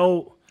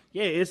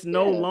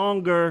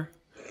longer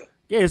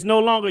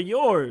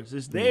yours.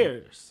 It's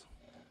theirs.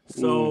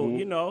 So,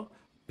 you know,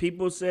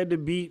 people said the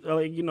beat,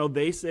 you know,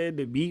 they said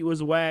the beat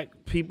was whack.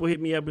 People hit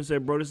me up and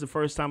said, bro, this is the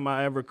first time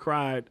I ever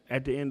cried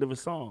at the end of a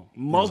song.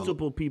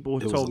 Multiple people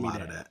told me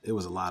that. It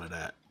was a lot of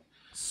that.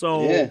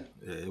 So, yeah,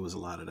 it was a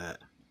lot of that.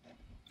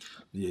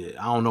 Yeah,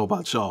 I don't know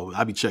about y'all.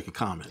 I be checking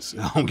comments.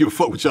 I don't give a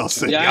fuck what y'all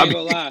say. Yeah, I ain't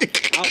gonna lie.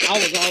 I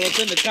was all up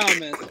in the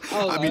comments.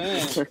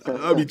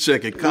 I be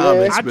checking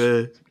comments,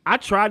 man. I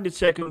tried to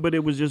check them, but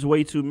it was just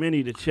way too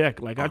many to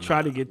check. Like, I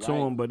tried to get to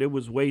them, but it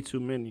was way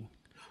too many.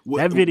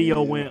 That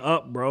video went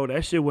up, bro.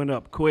 That shit went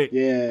up quick.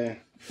 Yeah,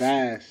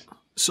 fast.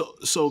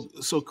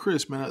 So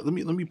Chris, man, let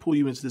me pull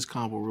you into this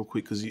convo real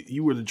quick because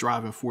you were the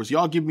driving force.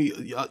 Y'all give me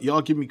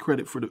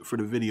credit for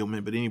the video,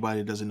 man. But anybody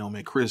that doesn't know,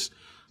 man, Chris,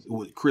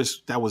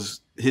 that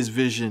was his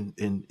vision,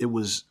 and it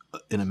was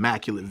an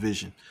immaculate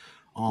vision.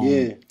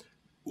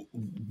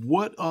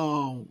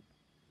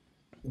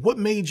 What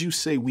made you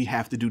say we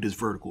have to do this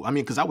vertical? I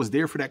mean, because I was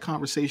there for that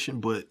conversation,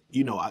 but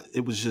you know,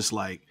 it was just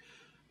like,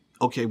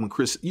 okay, when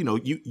Chris, you know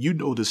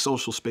the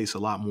social space a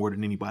lot more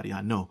than anybody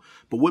I know.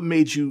 But what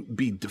made you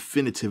be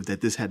definitive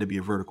that this had to be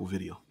a vertical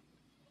video?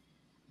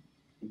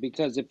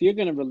 Because if you're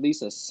gonna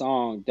release a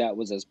song that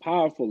was as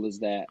powerful as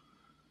that,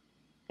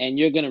 and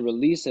you're gonna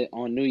release it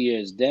on New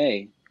Year's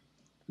Day,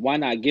 why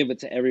not give it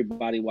to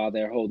everybody while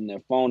they're holding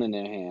their phone in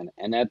their hand?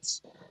 And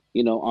that's,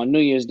 you know, on New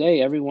Year's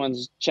Day,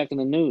 everyone's checking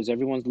the news.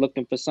 Everyone's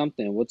looking for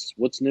something.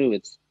 What's new?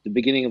 It's the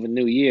beginning of a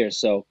new year.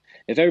 So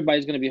if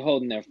everybody's gonna be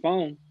holding their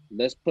phone,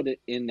 let's put it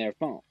in their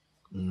phone.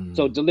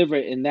 So deliver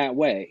it in that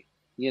way,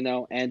 you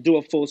know, and do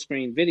a full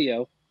screen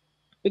video.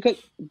 Because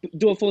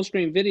do a full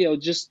screen video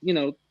just, you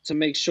know, to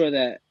make sure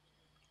that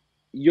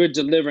you're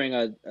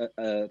delivering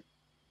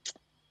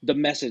the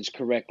message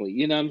correctly.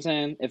 You know what I'm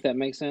saying? If that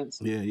makes sense.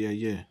 Yeah.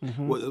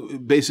 Mm-hmm. Well,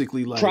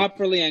 basically, like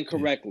properly and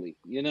correctly.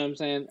 Yeah. You know what I'm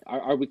saying?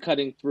 Are we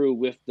cutting through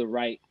with the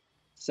right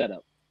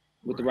setup,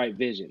 with the right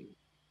vision?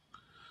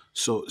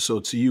 So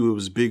to you, it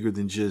was bigger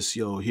than just,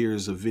 yo,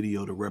 here's a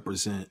video to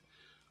represent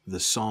the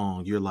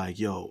song. You're like,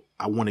 yo,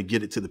 I want to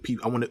get it to the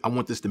people. I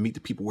want this to meet the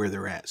people where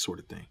they're at, sort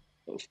of thing.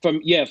 For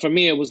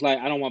me, it was like,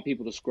 I don't want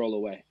people to scroll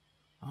away.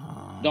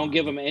 Don't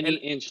give them any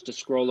inch to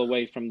scroll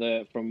away from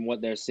what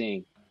they're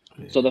seeing.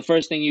 Yeah. So the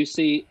first thing you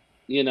see,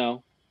 you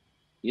know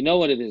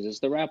what it is. It's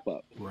the wrap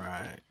up.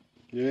 Right.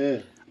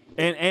 Yeah.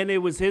 And it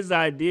was his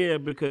idea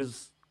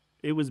because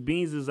it was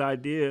Beans'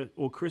 idea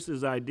or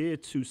Chris's idea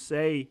to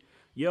say,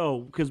 yo,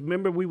 because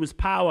remember we was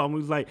power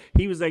and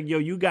he was like, yo,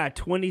 you got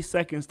 20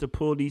 seconds to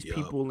pull these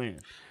people in.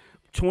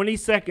 20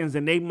 seconds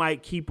and they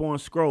might keep on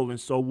scrolling.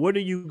 So what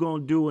are you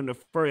gonna do in the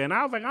first? And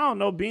I was like, I don't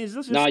know, Beans,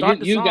 let's just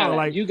start the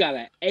song. You got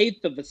an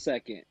eighth of a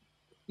second.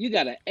 You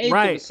got an eighth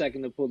of a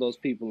second to pull those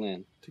people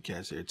in to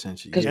catch their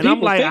attention. Because and I'm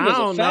like, I fingers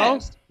don't are know.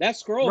 fast. That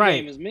scroll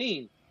game is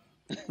mean.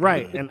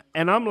 Right.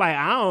 And I'm like,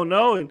 I don't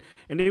know. And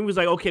then he was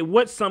like, okay,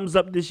 what sums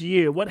up this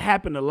year? What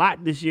happened a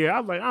lot this year?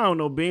 I was like, I don't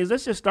know, Beans.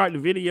 Let's just start the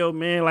video,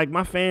 man. Like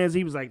my fans,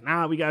 he was like,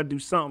 nah, we gotta do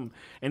something.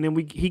 And then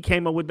he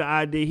came up with the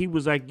idea. He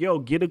was like, yo,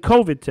 get a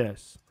COVID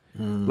test.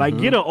 Like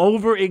get an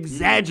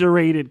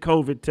over-exaggerated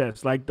COVID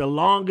test. Like the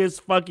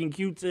longest fucking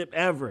Q-tip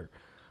ever.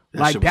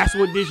 That's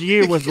what this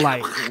year was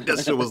like.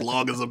 That shit was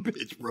long as a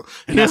bitch, bro.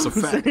 And that's a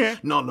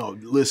fact. No,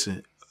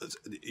 listen.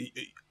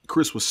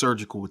 Chris was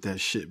surgical with that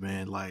shit,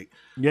 man. Like,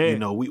 you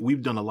know,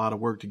 we've done a lot of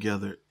work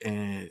together,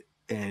 and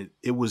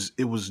it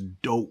was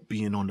dope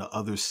being on the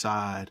other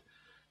side,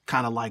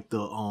 kind of like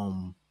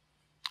the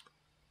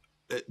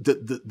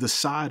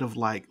side of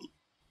like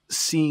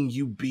seeing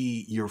you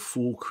be your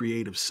full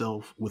creative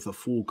self with a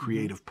full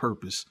creative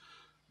purpose,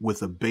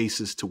 with a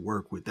basis to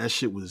work with. That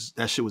shit was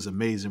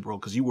amazing, bro.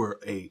 Because you were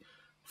a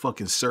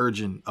fucking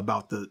surgeon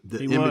about the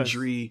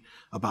imagery,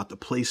 about the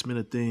placement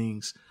of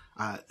things.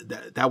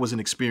 That was an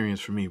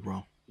experience for me,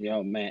 bro.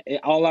 Yo, man,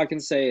 all I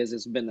can say is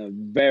it's been a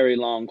very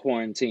long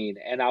quarantine,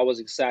 and I was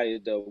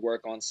excited to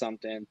work on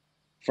something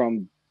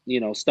from,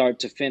 start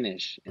to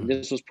finish. And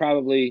this was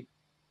probably,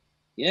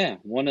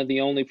 one of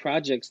the only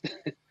projects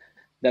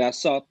that I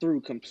saw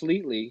through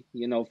completely,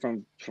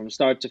 from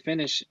start to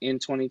finish in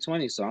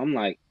 2020. So I'm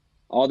like,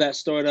 all that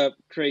stored up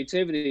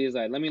creativity is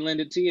like, let me lend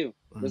it to you.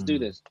 Let's do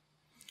this.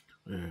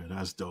 Yeah,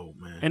 that's dope,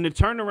 man. And the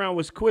turnaround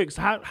was quick.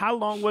 So how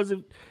long was it?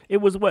 It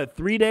was what,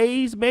 3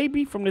 days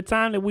maybe from the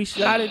time that we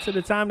shot it to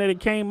the time that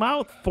it came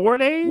out? 4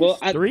 days? Well,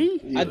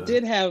 3? I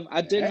did have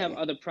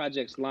other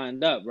projects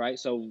lined up, right?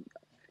 So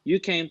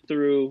you came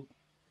through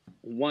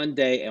one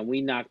day and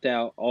we knocked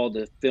out all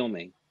the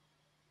filming.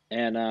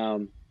 And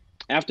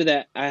after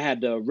that, I had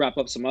to wrap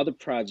up some other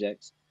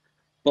projects.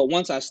 But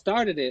once I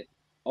started it,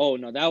 oh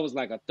no, that was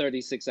like a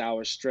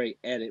 36-hour straight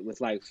edit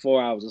with like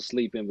 4 hours of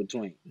sleep in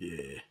between.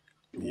 Yeah.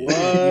 What?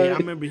 Yeah, I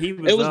remember he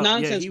was. It was up.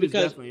 nonsense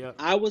because up.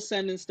 I was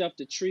sending stuff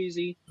to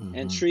Treezy,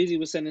 and Treezy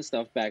was sending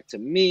stuff back to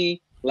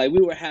me. Like we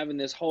were having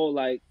this whole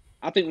like.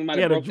 I think we might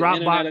have broken the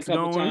internet a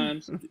couple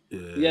times.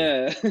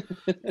 Yeah.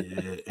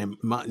 And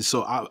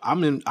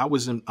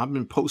I'm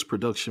in post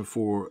production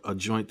for a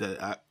joint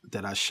that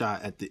I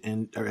shot at the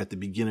end or at the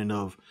beginning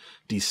of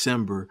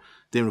December.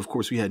 Then of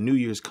course we had New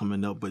Year's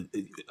coming up, but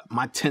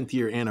my 10th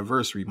year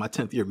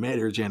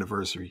marriage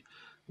anniversary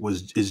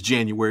was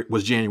January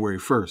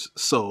 1st.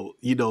 So,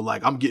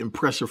 like I'm getting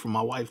pressure from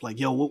my wife, like,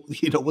 yo,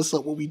 what's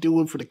up? What we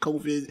doing for the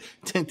COVID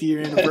 10th year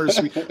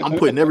anniversary? I'm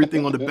putting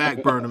everything on the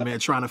back burner, man,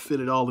 trying to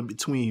fit it all in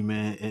between,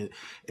 man.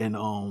 And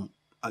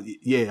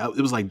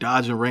it was like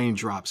dodging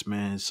raindrops,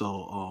 man.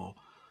 So,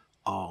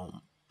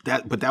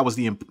 that was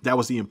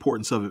the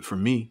importance of it for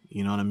me.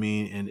 You know what I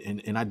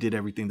mean? And I did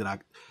everything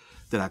that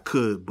I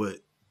could, but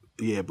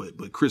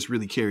Chris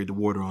really carried the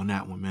water on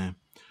that one, man.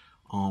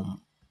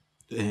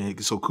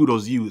 And so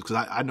kudos to you,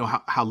 because I know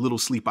how little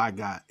sleep I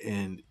got,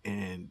 and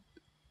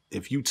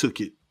if you took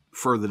it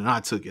further than I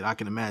took it, I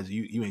can imagine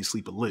you ain't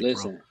sleep a lick.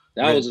 Listen,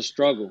 bro. That was a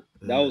struggle.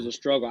 That was a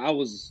struggle. I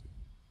was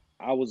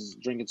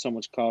drinking so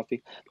much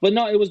coffee, but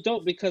no, it was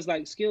dope because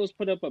like Skillz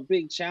put up a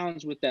big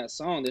challenge with that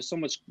song. There's so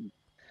much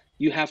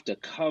you have to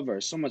cover,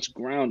 so much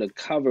ground to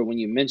cover when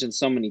you mention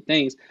so many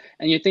things,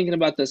 and you're thinking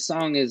about the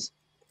song is,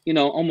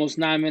 almost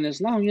 9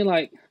 minutes long. You're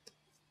like,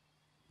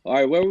 all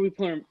right, where were we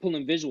pulling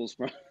visuals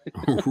from?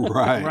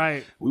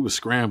 Right. We were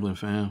scrambling,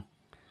 fam.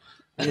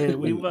 Yeah,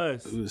 we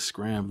was. We was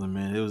scrambling,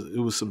 man. It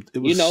was.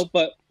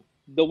 But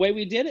the way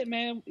we did it,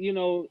 man.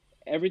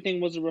 Everything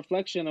was a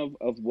reflection of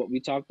what we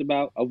talked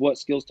about, of what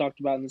Skillz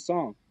talked about in the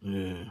song.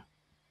 Yeah,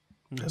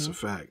 that's a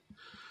fact.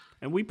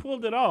 And we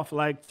pulled it off.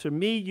 Like to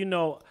me,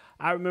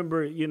 I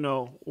remember,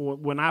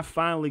 when I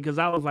finally, because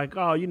I was like,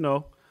 oh,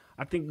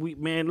 I think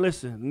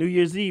listen, New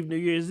Year's Eve.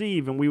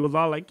 And we was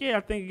all like, yeah,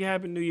 I think it can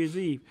happen New Year's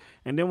Eve.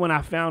 And then when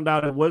I found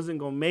out it wasn't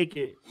going to make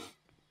it,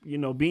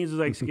 Beans was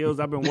like, Skillz,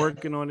 I've been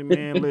working on it,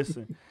 man,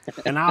 listen.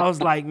 And I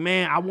was like,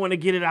 man, I want to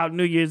get it out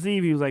New Year's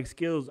Eve. He was like,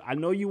 Skillz, I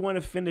know you want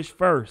to finish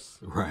first.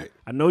 Right.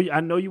 I know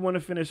you want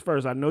to finish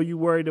first. I know you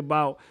worried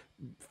about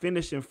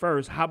finishing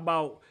first. How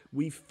about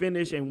we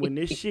finish, and when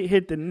this shit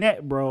hit the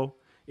net, bro,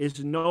 it's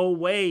no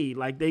way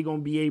like they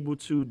gonna be able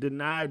to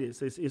deny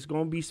this. It's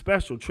gonna be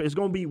special. It's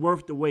gonna be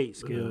worth the wait,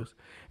 Skillz. Yeah.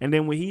 And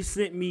then when he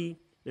sent me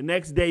the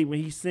next day,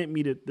 when he sent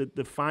me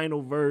the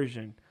final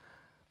version,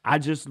 I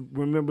just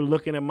remember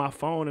looking at my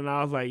phone and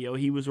I was like, yo,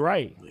 he was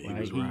right.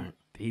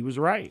 He was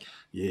right.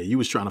 Yeah, you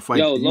was trying to fight.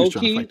 Yo,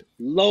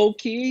 low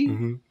key,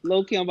 I'm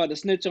about to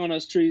snitch on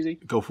us,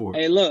 Treezy. Go for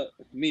it. Hey, look,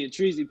 me and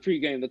Treezy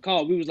pregame the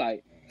call. We was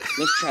like,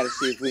 let's try to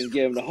see if we can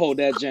get him to hold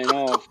that joint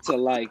off to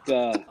like. We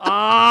lined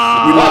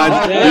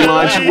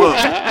you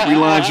up. We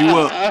lined you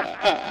up.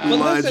 But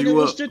listen, it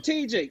was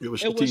strategic. It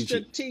was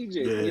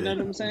strategic. Yeah. You know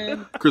what I'm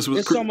saying?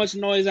 There's so much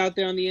noise out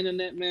there on the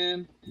internet,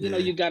 man.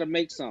 You got to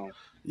make some.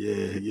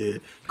 Yeah.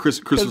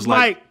 Chris was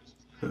like.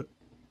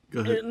 Go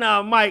ahead.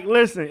 No, Mike,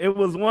 listen, it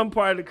was one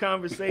part of the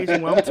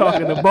conversation where I'm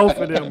talking to both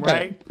of them,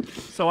 right?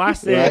 So I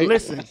said,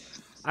 listen,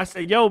 I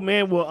said, yo,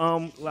 man,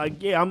 well,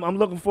 like, yeah, I'm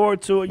looking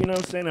forward to it, you know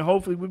what I'm saying? And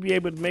hopefully we'll be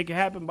able to make it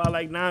happen by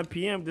like 9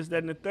 p.m., this, that,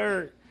 and the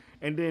third.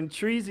 And then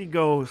Treezy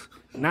goes,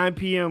 9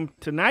 p.m.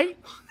 tonight?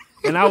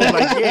 And I was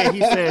like, yeah.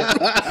 He said,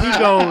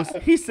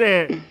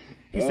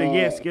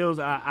 yeah, Skillz,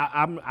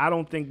 I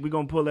don't think we're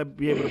gonna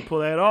be able to pull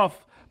that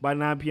off by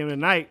 9 p.m.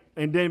 tonight.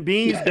 And then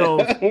Beans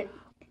goes,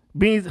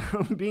 Beans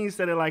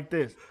said it like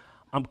this: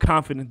 I'm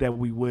confident that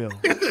we will.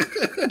 And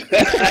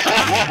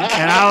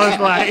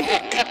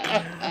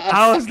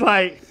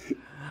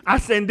I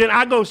said, and then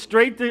I go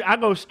straight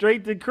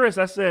to Chris.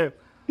 I said,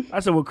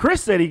 well,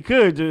 Chris said he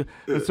could.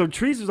 And so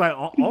Treezy was like,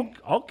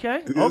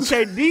 okay.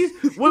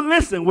 Well,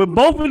 listen, with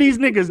both of these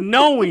niggas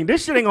knowing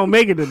this shit ain't gonna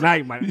make it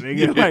tonight, my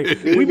nigga.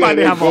 Like, we about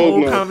to have a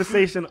whole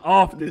conversation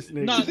off this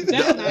nigga. No,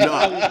 that night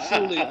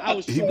I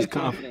was truly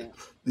confident.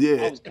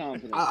 Yeah, I was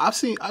confident.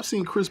 I've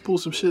seen Chris pull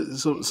some shit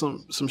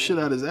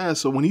out of his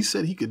ass. So when he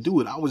said he could do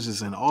it, I was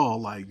just in awe.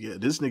 Like, yeah,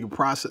 this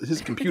nigga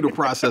his computer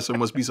processor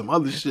must be some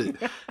other shit,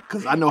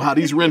 because I know how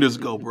these renders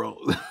go, bro.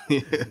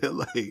 Yeah,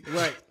 like,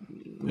 right.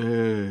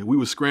 Yeah, we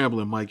were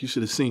scrambling, Mike. You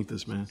should have seen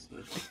this, man.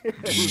 It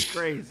was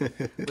crazy,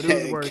 but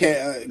it was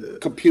working.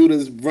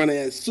 Computers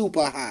running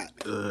super hot.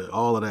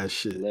 All of that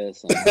shit.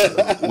 Listen.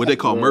 What they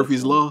call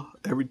Murphy's Law.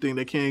 Everything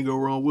that can go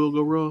wrong will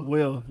go wrong.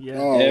 Will, yeah.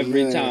 Oh,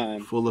 Every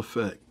time. Full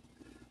effect.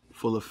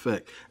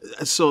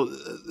 So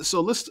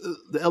let's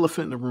the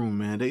elephant in the room,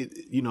 man. They,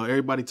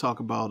 everybody talk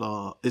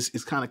about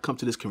it's kind of come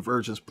to this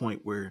convergence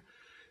point where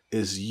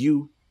it's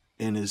you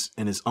and his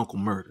Uncle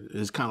Murder.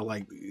 It's kind of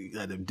like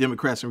the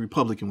Democrats and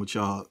Republican with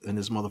y'all and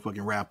this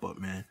motherfucking wrap up,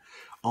 man.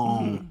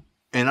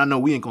 And I know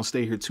we ain't gonna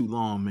stay here too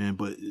long, man,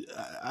 but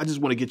I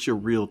just want to get your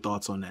real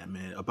thoughts on that,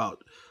 man,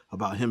 about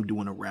him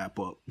doing a wrap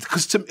up.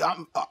 Because to me,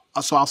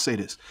 so I'll say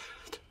this: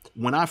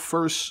 when I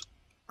first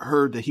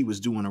heard that he was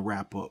doing a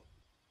wrap up,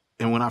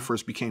 and when I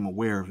first became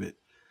aware of it,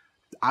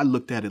 I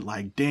looked at it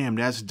like, damn,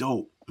 that's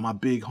dope. My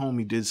big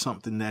homie did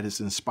something that is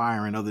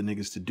inspiring other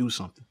niggas to do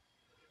something.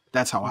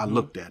 That's how I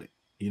looked at it.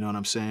 You know what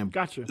I'm saying?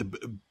 Gotcha.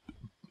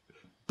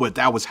 But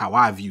that was how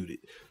I viewed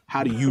it.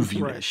 How do you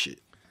view that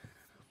shit?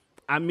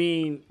 I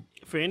mean,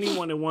 for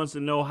anyone that wants to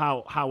know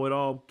how it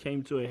all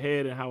came to a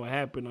head and how it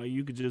happened, or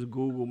you could just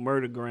Google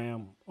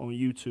Murdergram on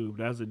YouTube.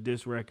 That's a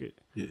diss record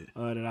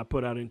that I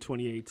put out in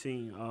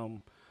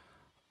 2018.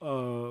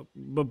 But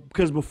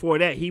because before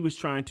that, he was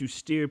trying to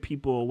steer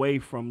people away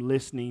from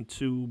listening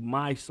to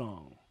my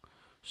song.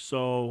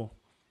 So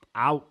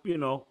I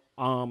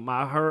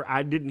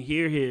didn't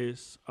hear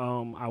his.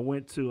 I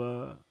went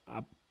to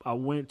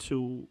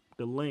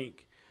the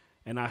link,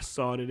 and I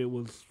saw that it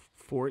was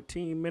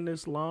 14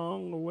 minutes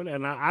long or whatever.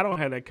 And I don't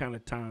have that kind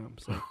of time.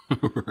 So,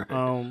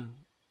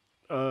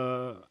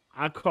 right.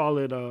 I call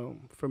it.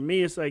 For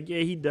me, it's like, yeah,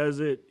 he does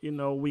it.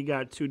 We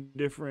got two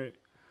different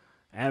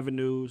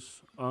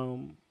avenues.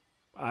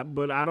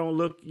 But I don't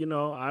look.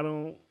 I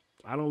don't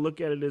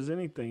look at it as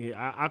anything.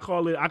 I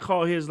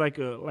call his like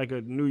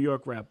a New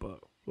York wrap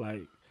up.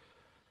 Like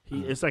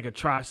it's like a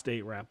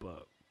tri-state wrap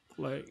up.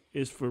 Like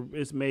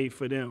it's made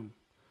for them.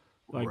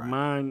 Like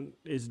mine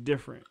is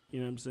different. You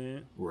know what I'm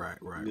saying? Right.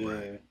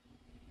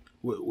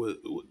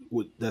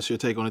 What that's your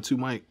take on it too,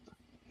 Mike?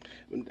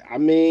 I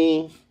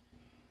mean,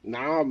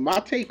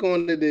 my take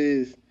on it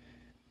is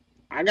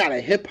I got a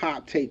hip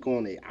hop take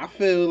on it. I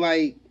feel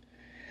like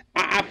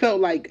I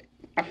felt like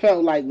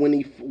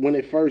when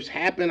it first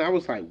happened, I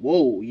was like,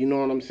 whoa, you know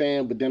what I'm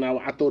saying? But then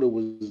I thought it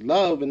was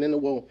love, and then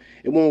it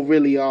won't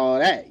really all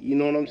that. You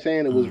know what I'm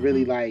saying? It was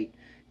really like,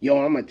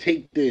 yo, I'm gonna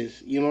take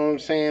this. You know what I'm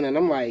saying? And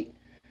I'm like,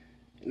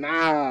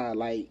 nah,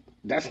 like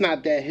that's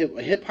not that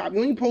hip hop.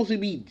 You ain't supposed to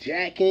be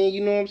jacking.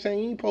 You know what I'm saying?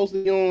 You ain't supposed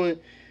to be on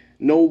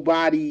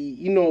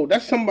nobody.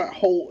 That's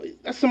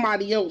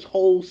somebody else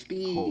whole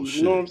Steve.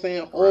 You know what I'm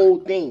saying? Whole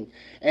thing.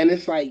 And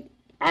it's like,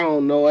 I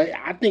don't know.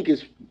 I think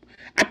it's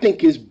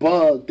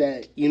bugged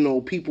that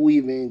people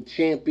even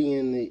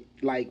champion it,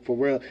 like, for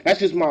real. That's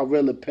just my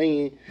real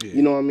opinion. Yeah.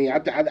 You know what I mean?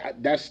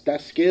 That's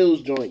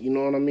Skillz joint. You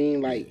know what I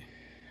mean? Like,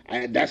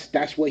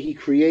 that's what he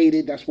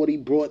created. That's what he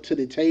brought to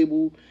the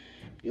table.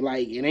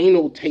 Like, it ain't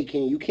no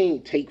taking. You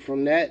can't take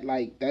from that.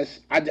 Like,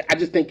 I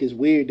just think it's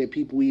weird that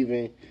people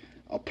even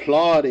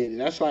applaud it.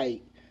 That's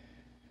like,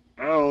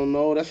 I don't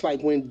know. That's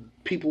like when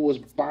people was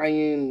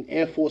buying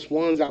Air Force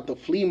Ones out the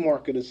flea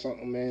market or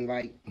something, man.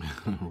 Like,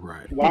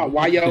 right?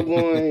 Why y'all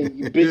going?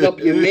 You big up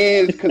your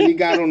mans because he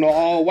got on the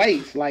all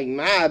whites? Like,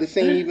 nah, this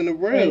ain't even the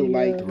real.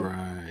 Like,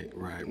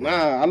 right.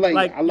 Nah, I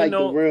like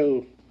the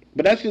real.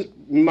 But that's just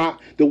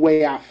the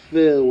way I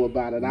feel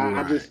about it.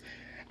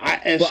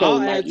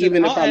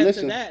 Even if I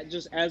listen to that,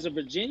 just as a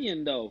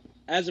Virginian though,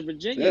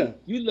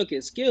 you look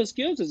at Skillz.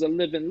 Skillz is a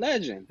living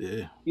legend.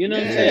 Yeah. You know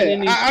what I'm saying?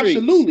 In these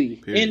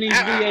absolutely. In these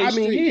VA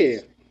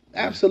streets.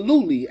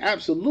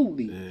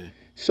 Absolutely. Yeah.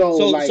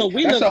 So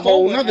we look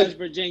forward as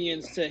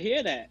Virginians to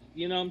hear that.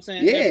 You know what I'm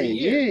saying?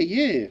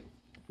 Yeah.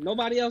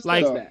 Nobody else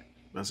does that.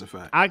 That's a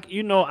fact. I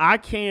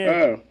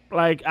can't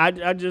I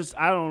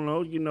don't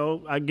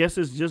know, I guess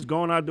it's just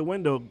going out the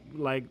window,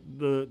 like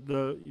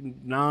the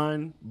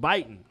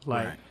non-biting.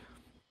 Like,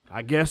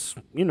 I guess,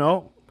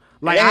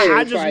 Like Yeah,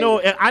 I it's just like-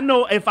 know. I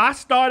know if I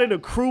started a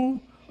crew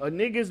of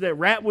niggas that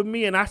rap with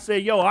me and I say,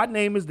 yo, our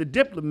name is the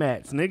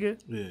Diplomats, nigga.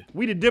 Yeah.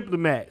 We the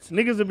Diplomats.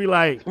 Niggas will be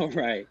like, All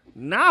right.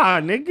 nah,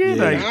 nigga.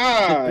 Yeah. Like,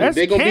 Nah, that's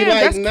they gonna Cam, be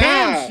like, that's nah.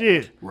 Cam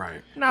shit.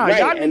 Right. Nah, Right,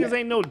 y'all and- niggas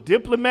ain't no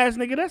diplomats,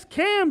 nigga. That's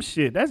Cam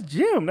shit. That's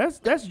Jim. That's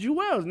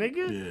Jewels,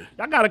 nigga. Yeah.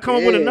 Y'all gotta come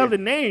up with Yeah. another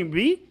name,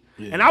 B.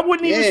 Yeah. And I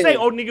wouldn't even Yeah. say,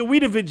 oh, nigga, we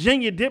the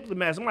Virginia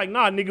diplomats. I'm like,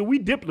 nah, nigga, we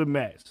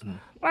diplomats.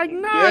 Like,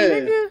 nah, Yeah.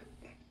 nigga.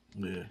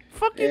 Yeah.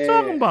 Fuck you Yeah.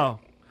 talking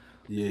about?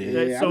 Yeah.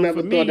 Yeah, So I never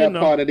for thought me, that you know-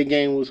 part of the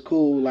game was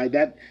cool. Like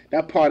that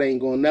part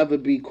ain't gonna never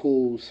be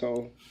cool.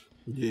 So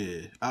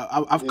Yeah,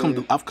 I've come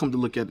to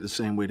look at it the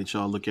same way that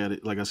y'all look at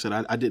it. Like I said,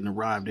 I didn't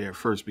arrive there at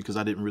first because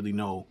I didn't really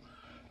know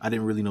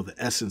the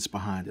essence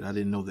behind it. I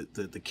didn't know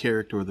the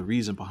character or the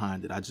reason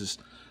behind it. I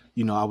just,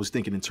 I was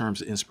thinking in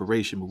terms of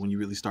inspiration. But when you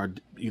really start,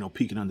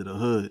 peeking under the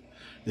hood,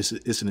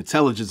 it's an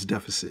intelligence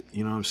deficit.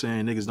 You know what I'm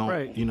saying? Niggas don't,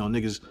 Right.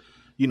 niggas,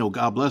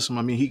 God bless him.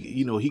 I mean,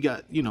 he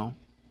got,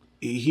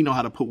 he know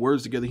how to put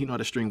words together. He know how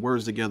to string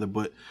words together.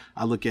 But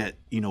I look at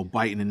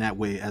biting in that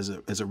way as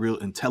a real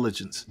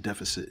intelligence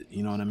deficit.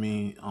 You know what I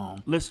mean?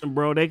 Listen,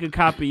 bro, they could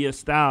copy your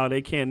style.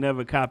 They can't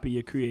never copy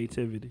your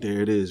creativity.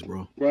 There it is,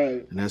 bro.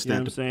 right. And that's You know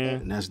that. what I'm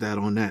saying? And that's that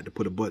on that. To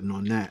put a button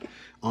on that.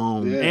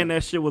 Yeah. And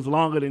that shit was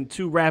longer than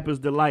 2 rappers'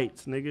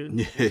 delights, nigga.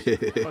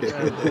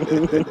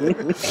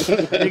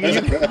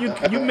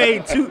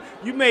 Nigga,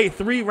 you made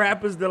 3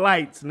 rappers'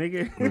 delights,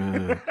 nigga.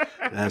 Man,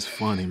 that's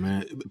funny,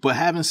 man. But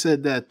having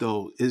said that,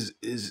 though, is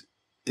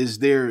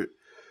there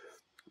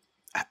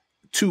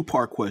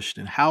 2-part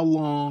question? How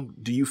long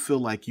do you feel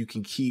like you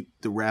can keep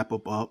the wrap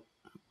up?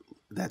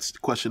 That's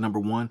question number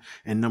 1.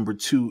 And number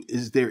 2,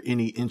 is there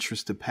any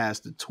interest to pass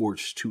the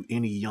torch to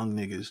any young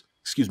niggas?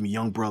 Excuse me,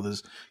 young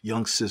brothers,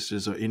 young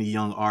sisters, or any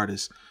young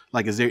artists?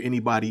 Like, is there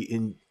anybody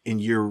in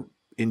your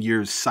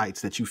sights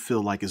that you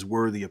feel like is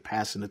worthy of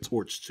passing the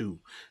torch to,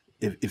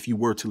 if you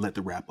were to let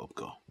the wrap up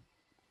go?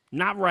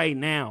 Not right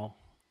now.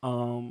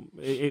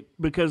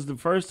 Because the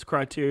first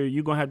criteria,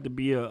 you're gonna have to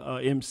be a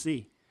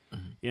MC.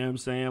 You know what I'm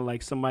saying?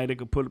 Like somebody that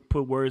could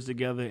put words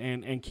together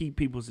and keep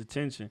people's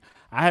attention.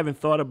 I haven't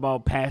thought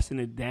about passing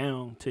it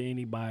down to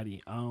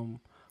anybody.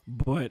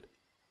 But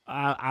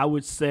I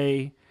would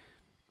say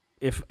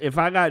if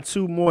I got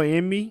 2 more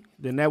in me,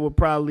 then that would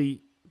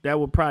probably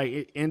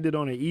end it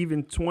on an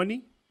even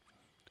 20,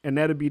 and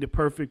that'd be the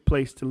perfect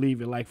place to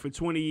leave it. Like for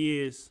 20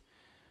 years,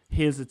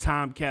 here's a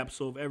time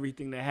capsule of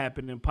everything that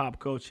happened in pop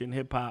culture and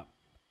hip hop.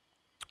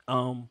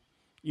 And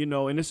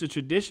it's a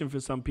tradition for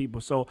some people.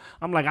 So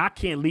I'm like, I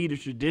can't lead a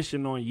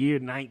tradition on year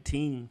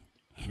 19.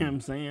 You know what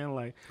I'm saying?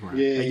 Like,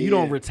 you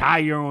don't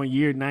retire on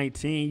year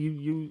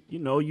 19.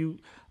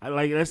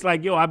 That's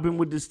like, yo, I've been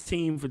with this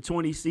team for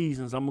 20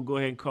 seasons. I'm gonna go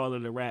ahead and call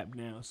it a wrap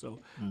now. So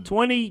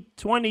 20,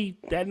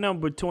 that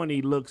number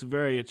 20 looks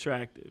very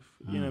attractive.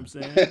 You know what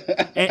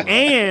I'm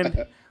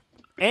saying?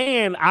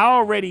 And I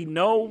already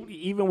know,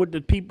 even with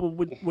the people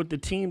with the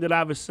team that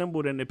I've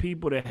assembled and the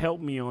people that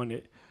helped me on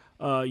it,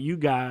 you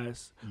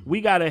guys,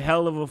 we got a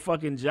hell of a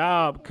fucking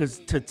job, because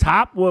to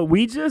top what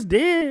we just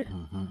did,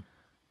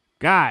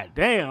 god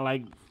damn,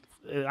 like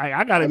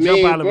I gotta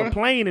jump out of a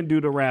plane and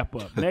do the wrap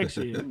up next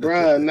year.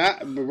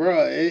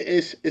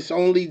 It's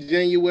only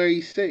January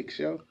 6th,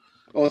 yo.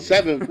 Or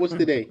 7th, what's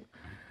the day?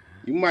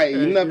 You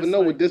never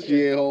know what this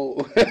year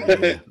holds.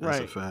 That's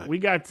Right. a fact. We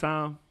got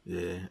time.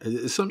 Yeah,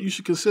 it's something you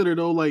should consider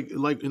though. On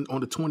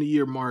the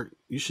 20-year mark,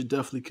 you should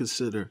definitely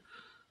consider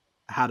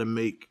how to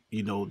make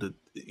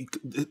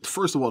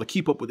first of all, to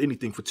keep up with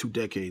anything for 2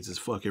 decades is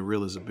fucking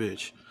real as a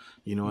bitch.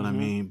 You know what I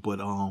mean? But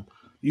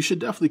you should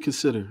definitely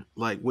consider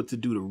like what to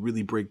do to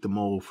really break the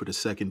mold for the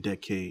 2nd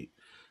decade.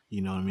 You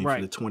know what I mean?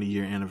 Right. For the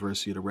 20-year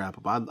anniversary of the wrap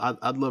up.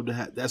 I'd love to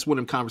have. That's one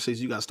of them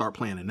conversations you got to start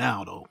planning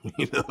now, though.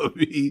 You know what I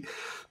mean?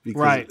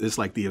 Because it's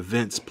like the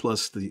events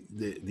plus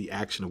the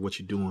action of what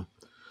you're doing.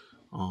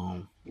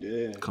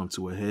 Come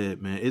to a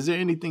head, man. Is there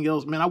anything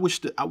else, man? I wish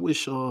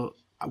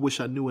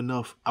I knew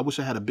enough. I wish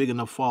I had a big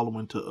enough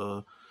following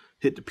to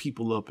hit the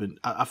people up, and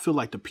I feel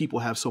like the people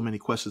have so many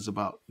questions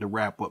about the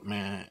wrap up,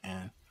 man.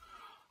 And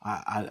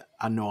I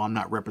know I'm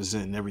not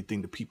representing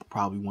everything the people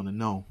probably want to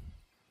know.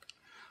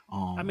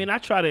 I mean, I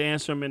try to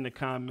answer them in the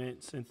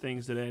comments and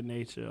things of that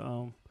nature.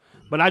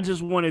 But I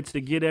just wanted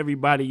to get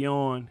everybody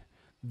on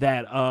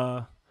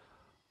that,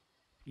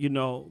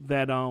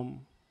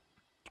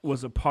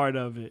 was a part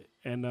of it,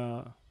 and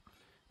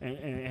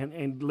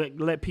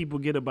let people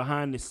get a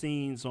behind the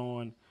scenes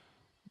on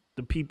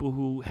the people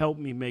who helped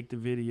me make the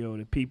video,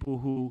 the people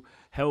who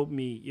helped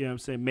me,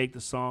 make the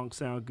song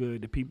sound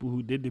good, the people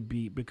who did the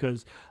beat,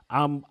 because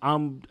I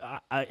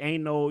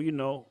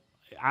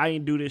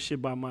ain't do this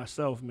shit by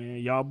myself, man.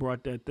 Y'all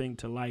brought that thing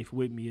to life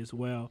with me as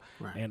well.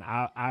 Right. And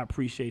I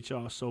appreciate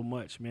y'all so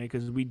much, man,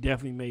 because we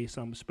definitely made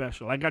something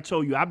special. Like I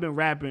told you, I've been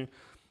rapping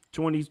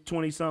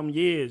 20-something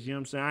years, you know what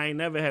I'm saying? I ain't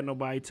never had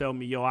nobody tell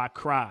me, yo, I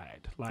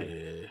cried. Like,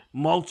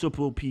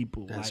 multiple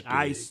people. That's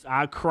like, big.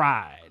 I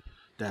cried.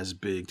 That's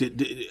big.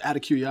 Out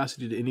of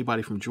curiosity, did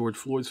anybody from George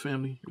Floyd's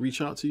family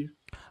reach out to you?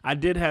 I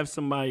did have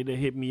somebody that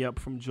hit me up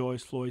from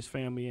George Floyd's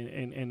family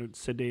and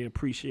said they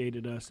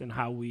appreciated us and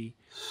how we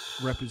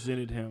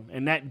represented him.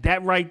 And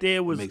that right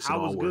there was I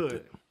was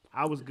good.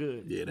 I was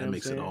good. Yeah, that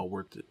makes it all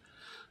worth it.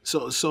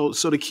 So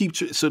to keep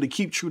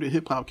true to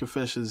Hip Hop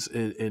Confessions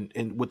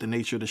and what the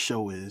nature of the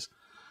show is,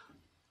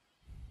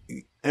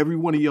 every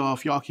one of y'all,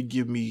 if y'all could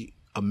give me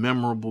a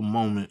memorable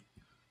moment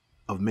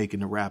of making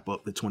the wrap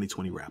up, the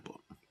 2020 wrap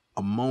up,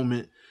 a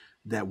moment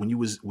that when you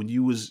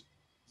was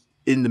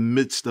in the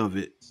midst of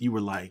it, you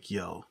were like,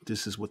 "Yo,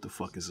 this is what the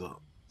fuck is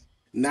up."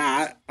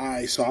 Nah, all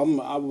right. So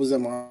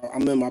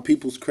I'm in my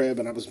people's crib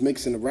and I was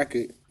mixing the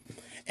record,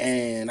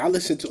 and I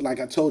listened to, like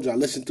I told you, I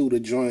listened through the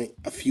joint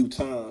a few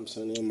times,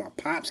 and then my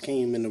pops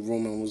came in the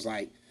room and was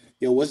like,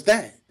 "Yo, what's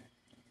that?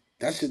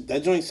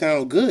 That joint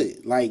sound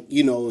good." Like,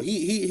 you know,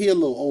 he a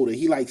little older.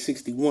 He like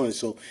 61,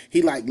 so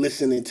he like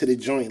listening to the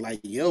joint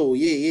like, "Yo,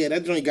 yeah,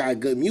 that joint got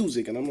good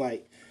music." And I'm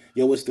like,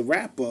 "Yo, what's the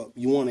wrap up?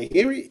 You want to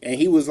hear it?" And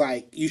he was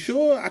like, "You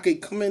sure I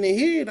could come in and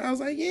hear it?" I was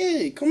like,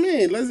 "Yeah, come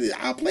in.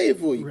 I'll play it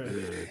for you." Right.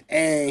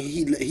 And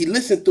he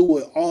listened through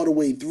it all the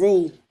way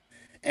through,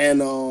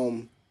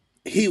 and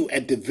he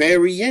at the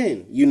very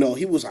end, you know,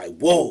 he was like,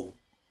 "Whoa,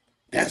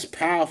 that's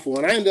powerful."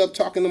 And I ended up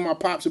talking to my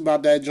pops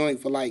about that joint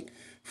for like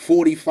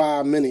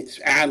 45 minutes.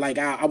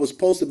 I was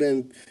supposed to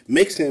been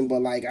mixing,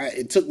 but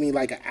it took me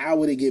like an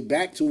hour to get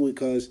back to it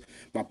because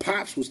my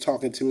pops was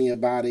talking to me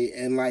about it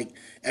and like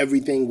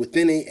everything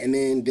within it, and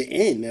then the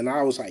end. And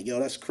I was like,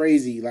 "Yo, that's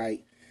crazy.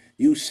 Like,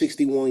 you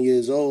 61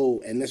 years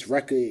old and this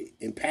record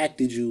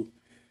impacted you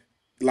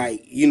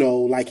like, you know,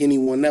 like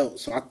anyone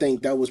else." So I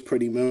think that was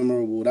pretty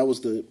memorable. That was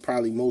the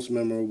probably most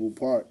memorable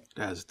part.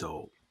 That's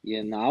dope.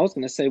 Yeah, no, I was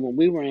gonna say when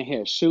we were in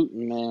here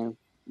shooting, man,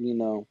 you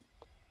know,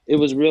 it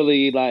was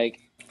really like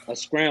a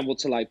scramble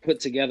to like put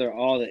together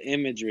all the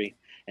imagery.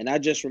 And I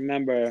just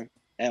remember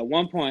at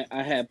one point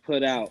I had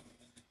put out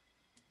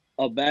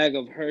a bag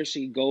of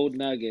Hershey gold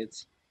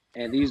nuggets,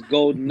 and these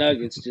gold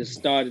nuggets just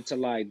started to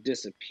like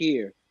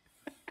disappear.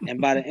 And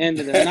by the end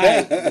of the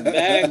night, the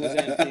bag was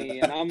empty,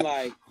 and I'm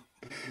like,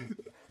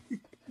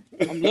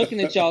 I'm looking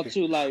at y'all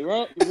too, like,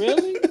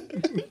 really?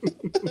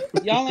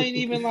 Y'all ain't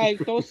even like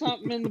throw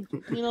something in,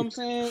 you know what I'm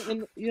saying?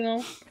 And you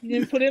know, you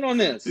didn't put it on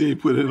this. You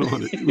didn't put it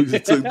on it. We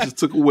just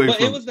took away but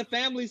from it. It was the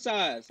family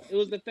size. It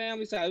was the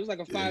family size. It was like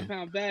a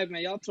 5-pound bag,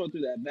 man. Y'all tore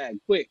through that bag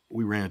quick.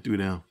 We ran through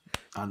them.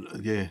 I'm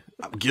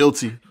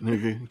guilty,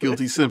 nigga.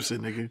 Guilty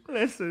Simpson, nigga.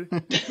 Listen,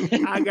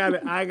 I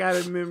got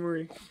a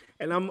memory,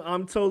 and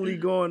I'm totally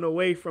going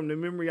away from the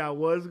memory I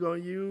was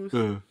gonna use.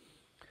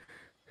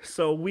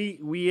 So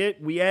we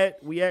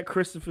at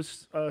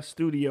Christopher's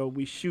studio.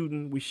 We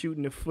shooting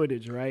the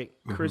footage, right?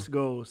 Mm-hmm. Chris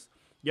goes,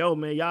 "Yo,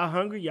 man, y'all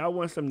hungry? Y'all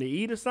want something to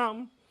eat or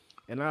something?"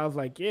 And I was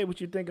like, "Yeah,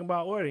 what you thinking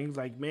about ordering?" He's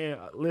like, "Man,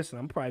 listen,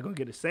 I'm probably gonna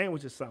get a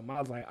sandwich or something." I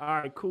was like, "All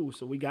right, cool."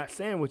 So we got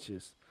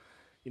sandwiches.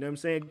 You know what I'm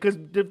saying? Because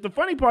the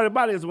funny part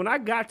about it is when I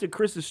got to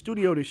Chris's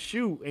studio to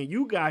shoot and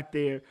you got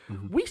there,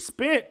 we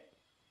spent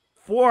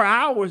 4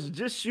 hours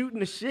just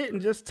shooting the shit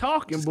and just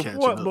talking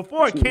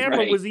before a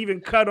camera was even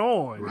cut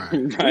on.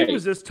 Right. We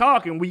was just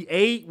talking. We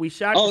ate. We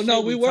shot. Oh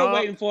no, we were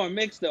waiting for a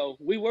mix though.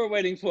 We were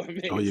waiting for a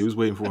mix. Oh yeah, we was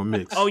waiting for a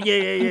mix. Oh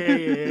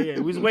yeah.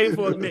 We was waiting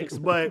for a mix,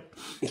 but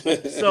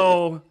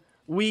so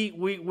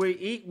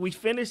we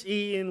finished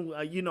eating.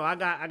 You know, I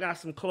got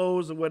some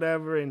clothes or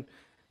whatever, and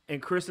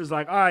Chris is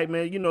like, "All right,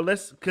 man, you know,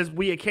 because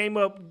we had came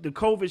up. The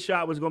COVID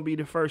shot was gonna be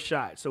the first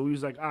shot, so we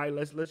was like, all right,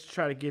 let's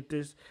try to get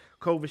this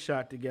COVID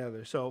shot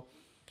together." So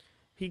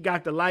he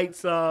got the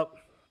lights up.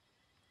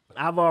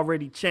 I've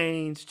already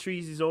changed.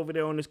 Treezy's over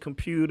there on his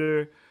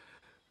computer.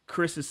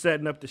 Chris is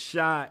setting up the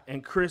shot,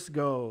 and Chris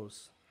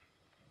goes,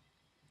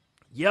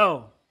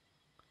 "Yo,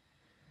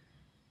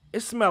 it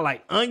smell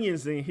like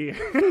onions in here."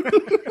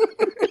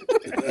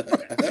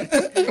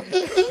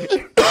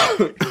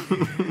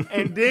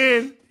 And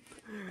then,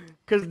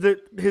 because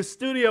his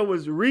studio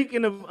was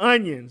reeking of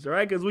onions,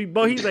 right? Because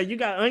he's like, "You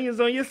got onions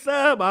on your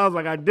sub?" I was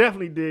like, "I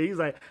definitely did." He's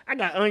like, "I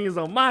got onions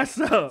on my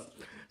sub."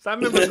 So I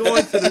remember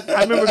going to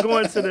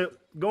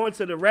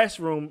the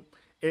restroom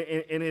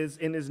in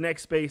his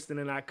next space, and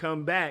then I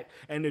come back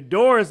and the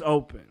door is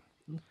open.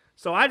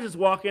 So I just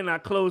walk in, I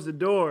close the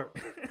door,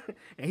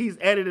 and he's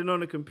editing on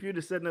the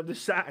computer, setting up the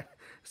shot.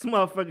 This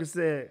motherfucker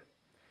said,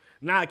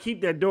 "Nah,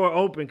 keep that door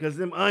open, cause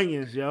them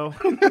onions, yo."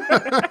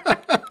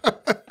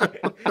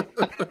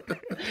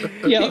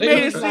 Yo, he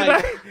made it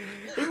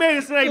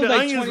seem like the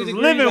onions was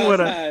living with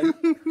us.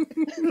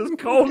 It was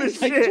cold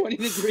as like shit. 20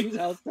 degrees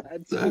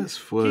outside. Too. That's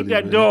funny. Keep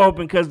that door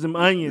open because them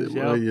onions,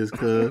 yo. Onions,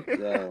 cuz.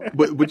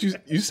 But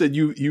you said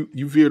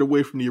you veered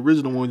away from the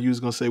original one you was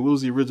gonna say. What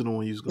was the original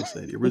one you was gonna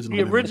say? The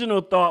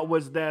original thought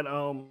was that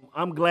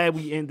I'm glad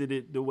we ended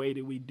it the way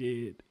that we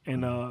did.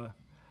 And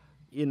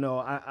you know,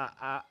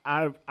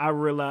 I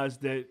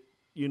realized that,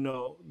 you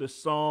know, the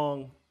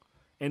song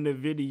and the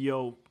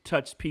video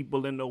touched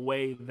people in a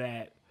way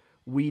that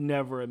we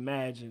never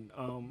imagined.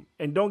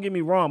 And don't get me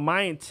wrong,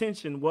 my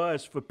intention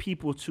was for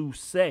people to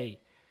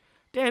say,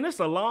 "Damn, it's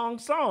a long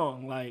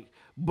song," like,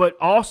 but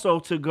also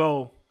to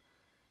go,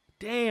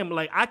 damn,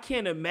 like I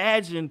can't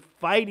imagine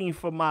fighting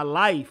for my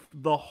life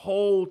the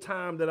whole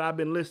time that I've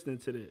been listening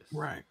to this.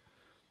 Right.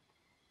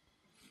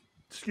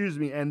 Excuse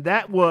me. And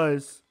that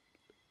was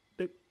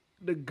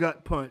the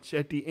gut punch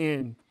at the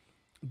end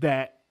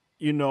that,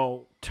 you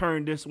know,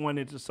 turned this one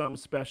into something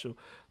special.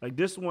 Like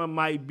this one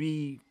might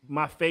be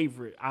my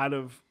favorite out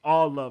of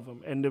all of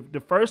them. And the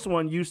first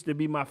one used to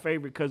be my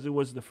favorite because it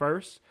was the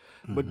first.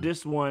 But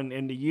this one,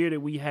 in the year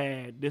that we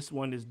had, this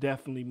one has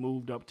definitely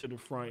moved up to the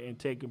front and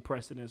taken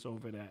precedence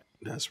over that.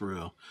 That's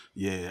real.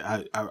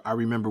 Yeah, I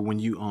remember when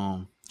you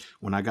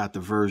when I got the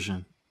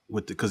version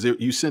with the, because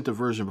you sent the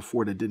version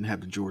before that didn't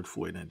have the George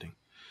Floyd ending,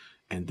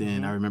 and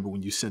then I remember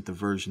when you sent the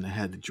version that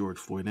had the George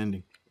Floyd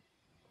ending,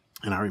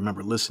 and I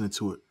remember listening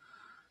to it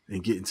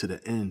and getting to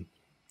the end.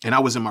 And I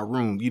was in my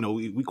room, you know,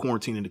 we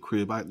quarantined in the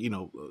crib.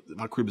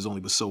 My crib is only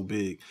but so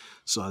big.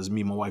 So it's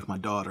me, my wife, my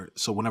daughter.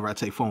 So whenever I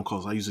take phone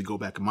calls, I usually go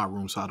back in my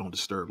room so I don't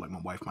disturb like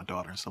my wife, my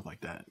daughter and stuff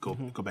like that. Go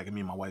back in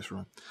me and my wife's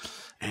room.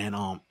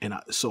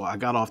 So I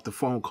got off the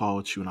phone call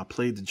with you and I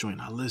played the joint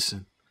and I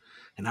listened.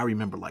 And I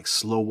remember like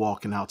slow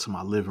walking out to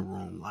my living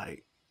room.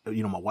 Like,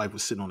 you know, my wife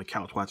was sitting on the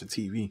couch watching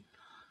TV.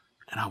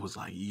 And I was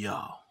like,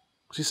 yo.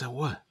 She said,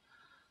 what?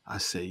 I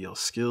said, yo,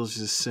 Skillz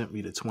just sent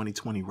me the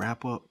 2020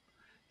 wrap up.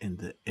 And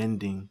the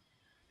ending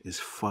is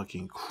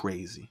fucking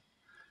crazy.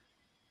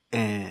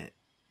 And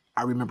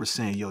I remember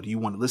saying, yo, do you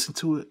want to listen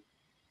to it?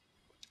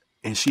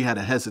 And she had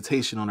a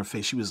hesitation on her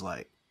face. She was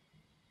like,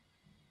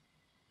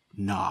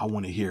 nah, I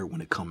want to hear it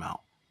when it come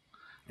out.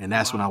 And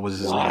that's when I was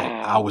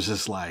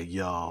just like,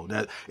 yo,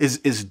 that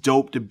it's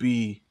dope to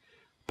be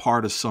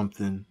part of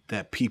something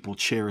that people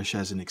cherish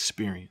as an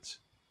experience.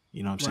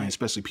 You know what I'm saying?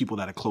 Especially people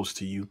that are close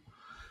to you.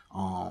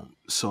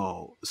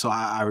 So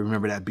I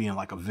remember that being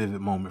like a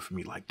vivid moment for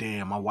me. Like,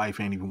 damn, my wife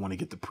ain't even want to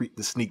get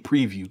the sneak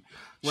preview.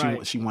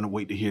 She want to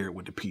wait to hear it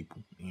with the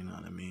people. You know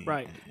what I mean?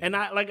 Right. And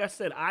I, like I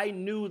said, I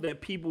knew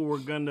that people were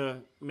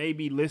gonna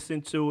maybe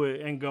listen to it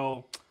and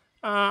go,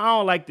 I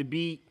don't like the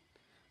beat.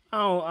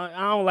 I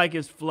don't like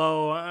his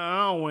flow.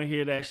 I don't want to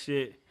hear that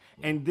shit.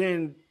 And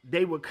then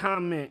they would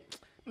comment,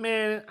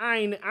 man, I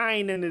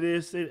ain't into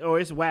this, or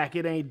it's whack.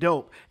 It ain't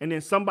dope. And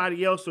then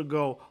somebody else would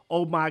go,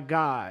 oh my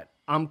God,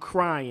 I'm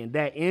crying.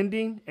 That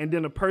ending, and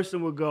then a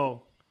person would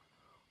go,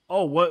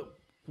 oh, what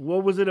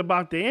was it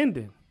about the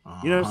ending?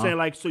 You know what I'm saying?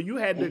 Like, so you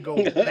had to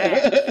go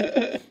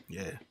back.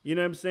 Yeah. You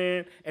know what I'm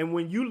saying? And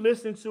when you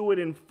listen to it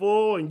in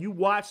full and you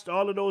watched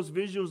all of those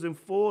visuals in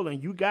full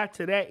and you got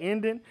to that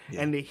ending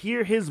and to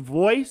hear his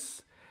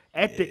voice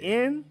at the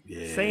end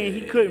saying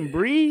he couldn't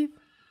breathe.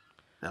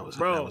 That was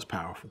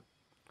powerful.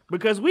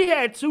 Because we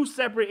had two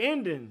separate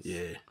endings.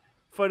 Yeah.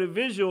 For the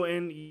visual,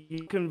 and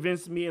you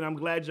convinced me, and I'm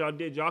glad y'all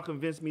did. Y'all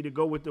convinced me to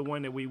go with the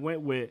one that we went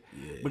with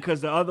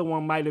because the other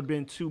one might have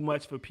been too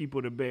much for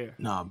people to bear.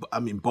 No, I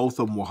mean, both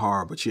of them were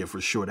hard, but yeah,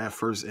 for sure. That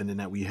first ending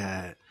that we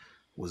had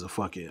was a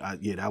fucking,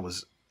 that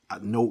was,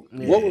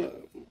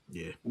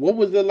 What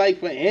was it like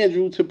for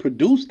Andrew to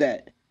produce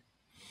that?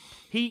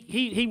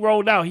 He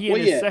rolled out. He in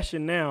his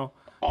session now.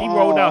 He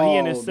rolled out. He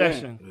in his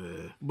session.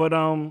 Yeah. But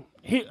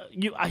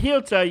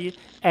he'll tell you,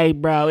 hey,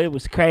 bro, it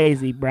was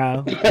crazy,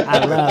 bro.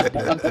 I loved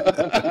it.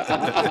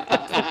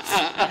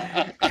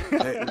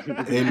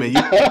 Hey man,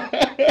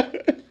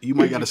 you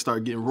might got to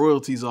start getting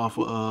royalties off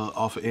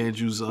of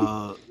Andrew's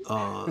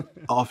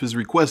off his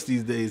requests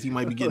these days. He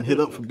might be getting hit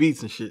up for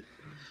beats and shit.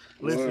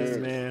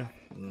 Listen, man,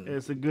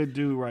 it's a good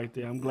dude right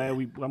there. I'm glad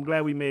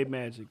we made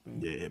magic,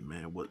 man. Yeah,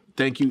 man. Well,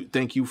 thank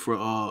you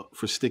for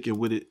sticking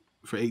with it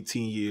for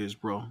 18 years,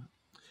 bro.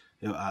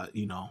 I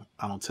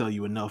don't tell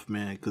you enough,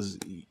 man, because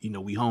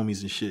we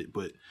homies and shit.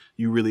 But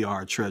you really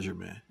are a treasure,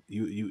 man.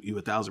 You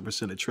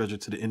 1,000% a treasure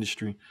to the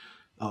industry.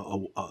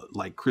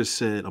 Like Chris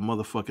said, a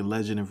motherfucking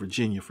legend in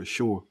Virginia for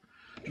sure.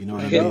 You know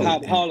what I mean? Hip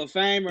Hop Hall of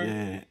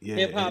Famer. Yeah.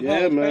 Hip Hop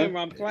Hall of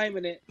Famer. I'm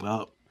claiming it.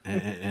 Well,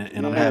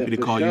 and I'm happy to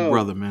call you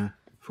brother, man.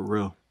 For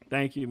real.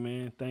 Thank you,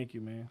 man.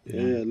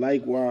 Yeah,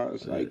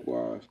 likewise.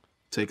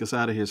 Take us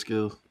out of here,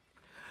 Skillz.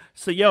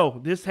 So,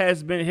 this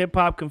has been Hip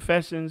Hop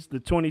Confessions, the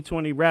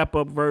 2020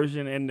 wrap-up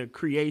version and the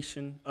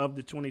creation of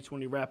the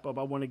 2020 wrap-up.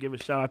 I want to give a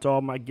shout-out to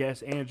all my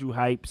guests, Andrew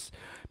Hypes.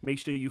 Make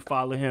sure you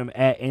follow him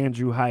at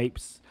Andrew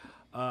Hypes.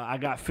 I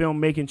got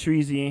Filmmaking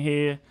Treezy in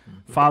here.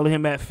 Follow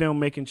him at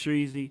Filmmaking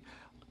Treezy.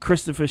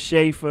 Cristopher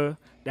Schafer.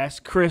 That's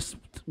Chris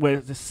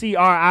with the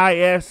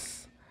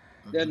C-R-I-S.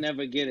 They'll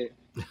never get it.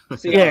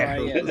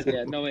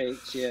 C-R-I-S, no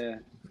H,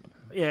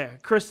 Yeah,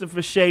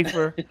 Cristopher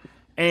Schafer.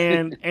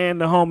 And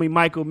the homie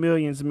Michael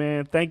Millions,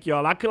 man. Thank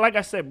y'all. Like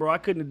I said, bro, I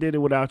couldn't have did it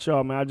without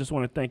y'all, man. I just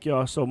want to thank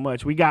y'all so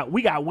much. We got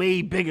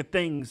way bigger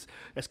things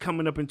that's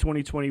coming up in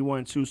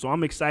 2021 too. So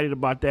I'm excited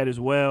about that as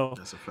well.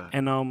 That's a fact.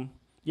 And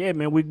yeah,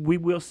 man, we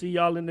will see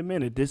y'all in a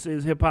minute. This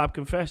is Hip Hop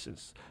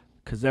Confessions,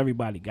 cause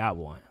everybody got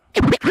one.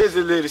 Here's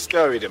a little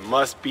story that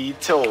must be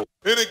told.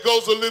 And it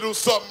goes a little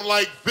something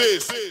like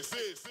this.